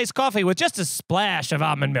love iced coffee with just a splash of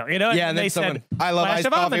almond milk. You know? Yeah, and then said, I love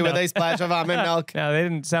iced coffee with a splash of almond milk. No, they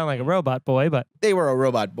didn't sound like a robot boy, but they were a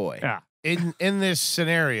robot boy. Yeah. In this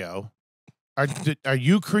scenario, are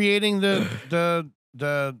you creating the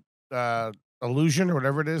illusion or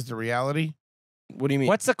whatever it is, the reality? What do you mean?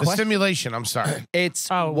 What's the The question? simulation. I'm sorry. It's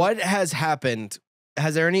what has happened.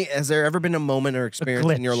 Has there ever been a moment or experience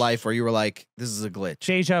in your glitch. life where you were like, this is a glitch?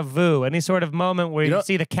 Deja vu. Any sort of moment where You you, know-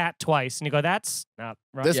 see the cat twice and you go, that's not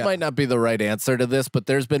right. This might not be the right answer to this, but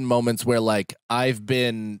there's been moments where like I've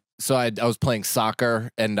been. So I was playing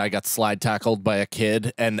soccer and I got slide tackled by a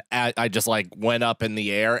kid and I just like went up in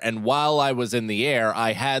the air. And while I was in the air,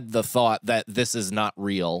 I had the thought that this is not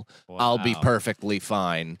real. I'll be perfectly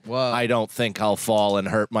fine. Whoa. I don't think I'll fall and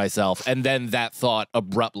hurt myself. And then that thought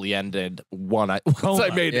abruptly ended once I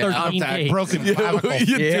made contact. Broken clavicle.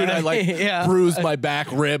 Dude, I like bruised my back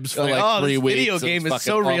ribs for like 3 this weeks. video It was game is fucking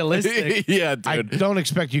so awful. realistic. Yeah, I dude. don't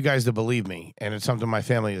expect you guys to believe me, and it's something my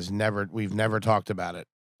family we've never talked about it.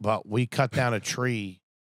 But we cut down a tree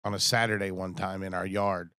on a Saturday one time in our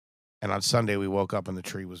yard, and on Sunday we woke up and the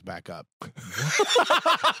tree was back up.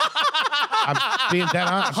 I'm being dead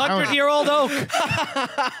honest. 100-year-old oak.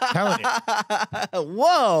 Telling you.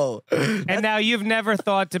 Whoa. And now you've never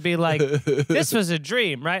thought to be like, this was a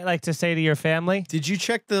dream, right? Like to say to your family. Did you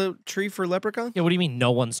check the tree for leprechaun? Yeah, what do you mean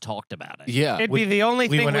no one's talked about it? Yeah. It'd be the only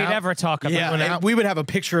we thing we'd went out- ever talk about. Yeah, and we would have a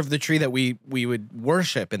picture of the tree that we would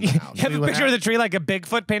worship in the house. You have a picture of the tree like a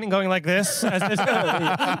Bigfoot painting going like this?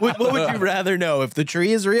 what would you rather know, if the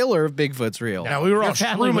tree is real or if Bigfoot's real? Now, we were all Your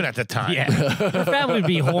family shrooming would- at the time. Yeah. Your family would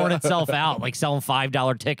be whoring itself out, like selling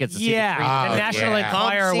 $5 tickets. To see the tree. Yeah. Oh, The National yeah.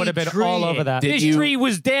 Enquirer would have been Tree. all over that. Did This you- tree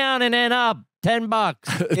was down and then up. $10.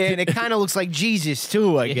 And it kind of looks like Jesus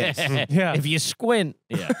too, I guess. Yeah. If you squint.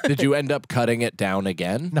 Yeah. Did you end up cutting it down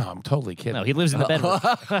again? No, I'm totally kidding. No, he lives in the bedroom.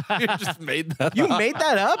 You just made that You up. made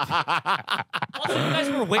that up? Also, you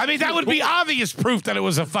guys were I mean, that would be obvious proof that it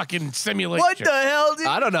was a fucking simulation. What the hell? Did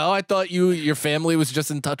I don't know. I thought your family was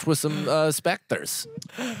just in touch with some specters.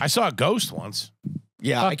 I saw a ghost once,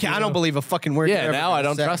 Yeah, I don't believe a fucking word. Yeah, you're now ever I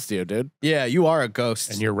don't gonna say. trust you, dude. Yeah, you are a ghost.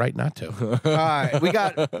 and you're right not to. All right, we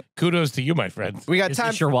got Kudos to you, my friend. Is time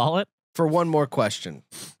this your wallet? for one more question.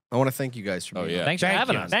 I want to thank you guys for being here. Thanks for Thank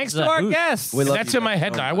having you. us. Thanks This to is a our hoot. guests. We love That's you in my guys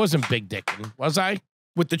head. so Now. I much. wasn't big dicking, was I?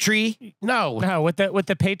 With the tree? No. No, with the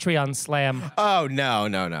Patreon slam. Oh no.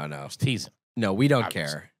 I was teasing. No, we don't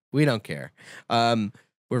Obviously. care. We don't care. We're I have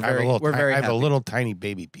very a little, we're very I have happy. a little tiny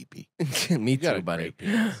baby pee-pee. Me got too, a buddy. great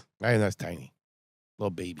I think that's tiny. Little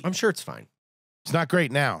baby. I'm sure it's fine. It's not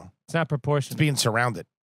great now. It's not It's proportional. being surrounded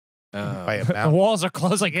by a The mountain. walls are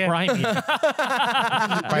closing in. Grimy. The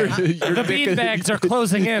beanbags are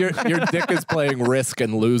closing in. Your dick is playing Risk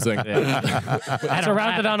and losing.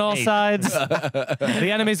 Surrounded on all sides. The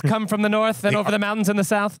enemies come from the north and over the mountains in the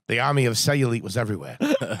south. The army of cellulite was everywhere.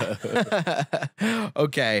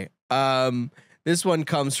 Okay. This one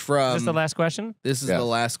comes from. Is this the last question? This is Yes. the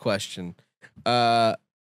last question.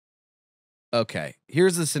 Okay.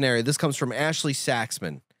 Here's the scenario. This comes from Ashley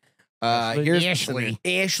Saxman. Here's the Ashley.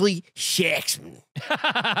 scenario. Ashley Saxman.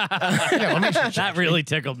 Yeah, let me That really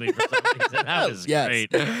tickled me for some reason. That was Yes.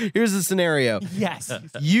 great. Here's the scenario. Yes.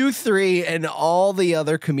 You three and all the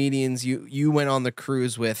other comedians you went on the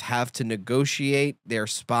cruise with have to negotiate their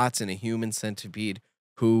spots in a human centipede.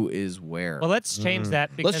 Who is where? Well, let's change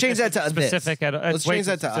that. because change this that is to this. specific. Let's way change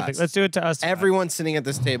too that to specific. us. Let's do it to us. Everyone sitting at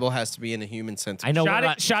this table has to be in a human centipede. I know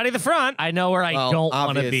where Shoddy the front. I know where I Well, don't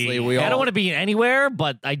want to obviously, be. we I all- don't want to be anywhere,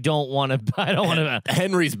 but I don't want to. I don't want to.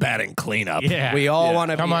 Henry's batting cleanup. Yeah. We all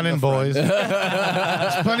want to Come on in, boys.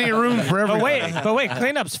 There's plenty of room for But everybody. wait,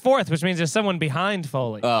 cleanup's fourth, which means there's someone behind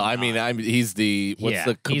Foley. I mean, he's the what's Yeah,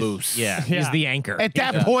 the he's- caboose? Yeah, Yeah. he's the anchor. At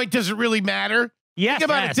that point, does it really matter? Yes,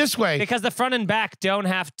 Think about it this way. because the front and back don't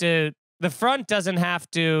have to. The front doesn't have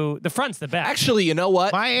to. The front's the back. Actually, you know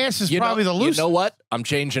what? My ass is You probably know, the loose. You know what? I'm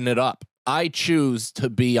changing it up. I choose to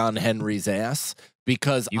be on Henry's ass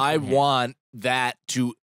because You I can- want that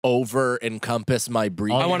to over encompass my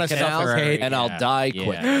breathing. All I wanna your suffocate. and I'll die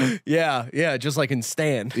quick. Yeah, just like in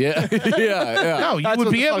Stand. Yeah, yeah. No, you That's would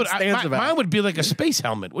what be the able fuck to. stands about. Mine would be like a space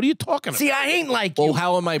helmet. What are you talking about? See, I ain't like Well, you.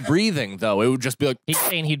 how am I breathing though? It would just be like, He's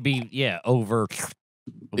saying he'd be over.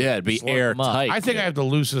 yeah, it'd be Slurp him up. airtight. I think I have the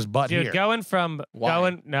loosest butt Dude, here. going from Why?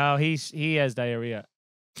 going. No, he has diarrhea.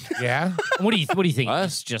 Yeah, What do you think? What?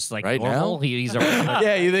 He's just like Right normal. now? He's a.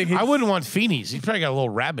 Yeah, you think I wouldn't want Feeney's. He's probably got a little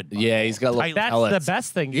rabid. Butt. Yeah, he's got a little That's pellets. the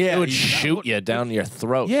best thing. Yeah, It would you- shoot you down your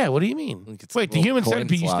throat. Yeah. What do you mean? Like it's a Wait, the little human coin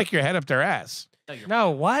centipede. You slot. stick your head up their ass. No,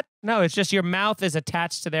 what? No, it's just your mouth is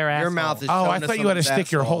attached to their ass. Your mouth is. Oh, I showing us thought you had to someone's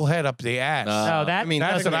stick your asshole. whole head up the ass. No, that. I mean,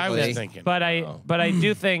 That's what I was technically- thinking. But Oh. I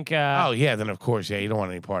do think. Oh yeah, then of course, yeah, you don't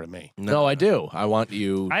want any part of me. No, I do. I want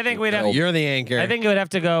you. I think to we'd have- help. You're the anchor. I think it would have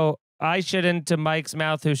to go I shit into Mike's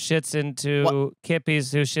mouth, who shits into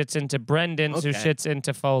Kippy's, who shits into Brendan's, who shits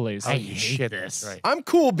into Foley's. I hate this. Right. I'm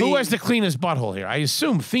cool being... Who has the cleanest butthole here? I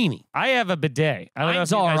assume Feeney. I have a bidet. I don't know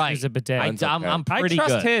if you guys use a bidet. I'm pretty I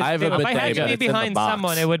trust good. his. I have a If I bidet, had to but be it's in the behind box.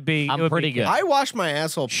 someone, it would be. I'm pretty good. I wash my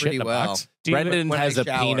asshole pretty in a well. box? Brendan when has I a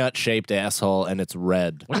shower. peanut-shaped asshole, and it's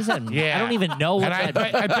red. What does that mean? Yeah. I don't even know what And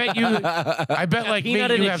that I bet like me, Peanut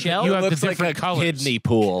in you a have, shell? you have the Looks like different a colors. kidney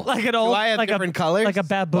pool. Like an Do old, I have like different a, colors? like a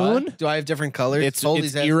baboon. What? Do I have different colors? It's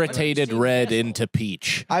Foley's has- irritated red into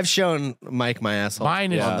peach. I've shown Mike my asshole.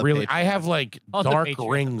 Mine is on the really. Patreon. I have like On the dark Patreon.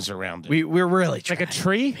 rings around it. We're really Like a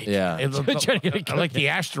tree. Yeah. It looks like the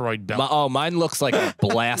asteroid belt. Mine looks like a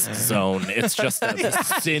blast zone. It's just a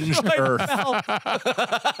singed earth.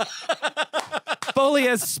 Foley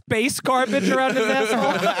has space garbage around his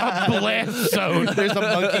asshole. A blast zone. There's a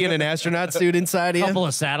monkey in an astronaut suit inside A of you. couple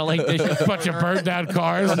of satellite dishes. A bunch of burned down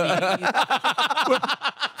cars. 3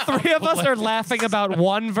 of us are laughing about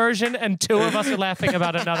one version, and 2 of us are laughing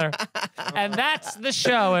about another. And that's the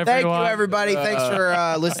show, everyone. Thank you, everybody. Thanks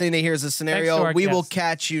for listening to Here's the Scenario. our We will guests.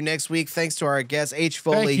 catch you next week. Thanks to our guests, H.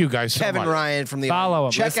 Foley, Thank you guys so Kevin much. Ryan from the Follow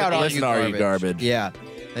 'em. Check out Listen, Are You Garbage. Yeah.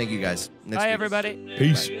 Thank you, guys. Next Bye, week. everybody.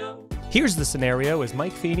 Peace. Here's the Scenario is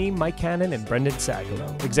Mike Feeney, Mike Cannon, and Brendan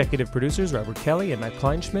Sagalow. Executive producers Robert Kelly and Matt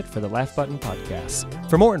Kleinschmidt for the Laugh Button Podcast.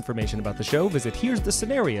 For more information about the show, visit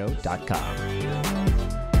here'sthescenario.com.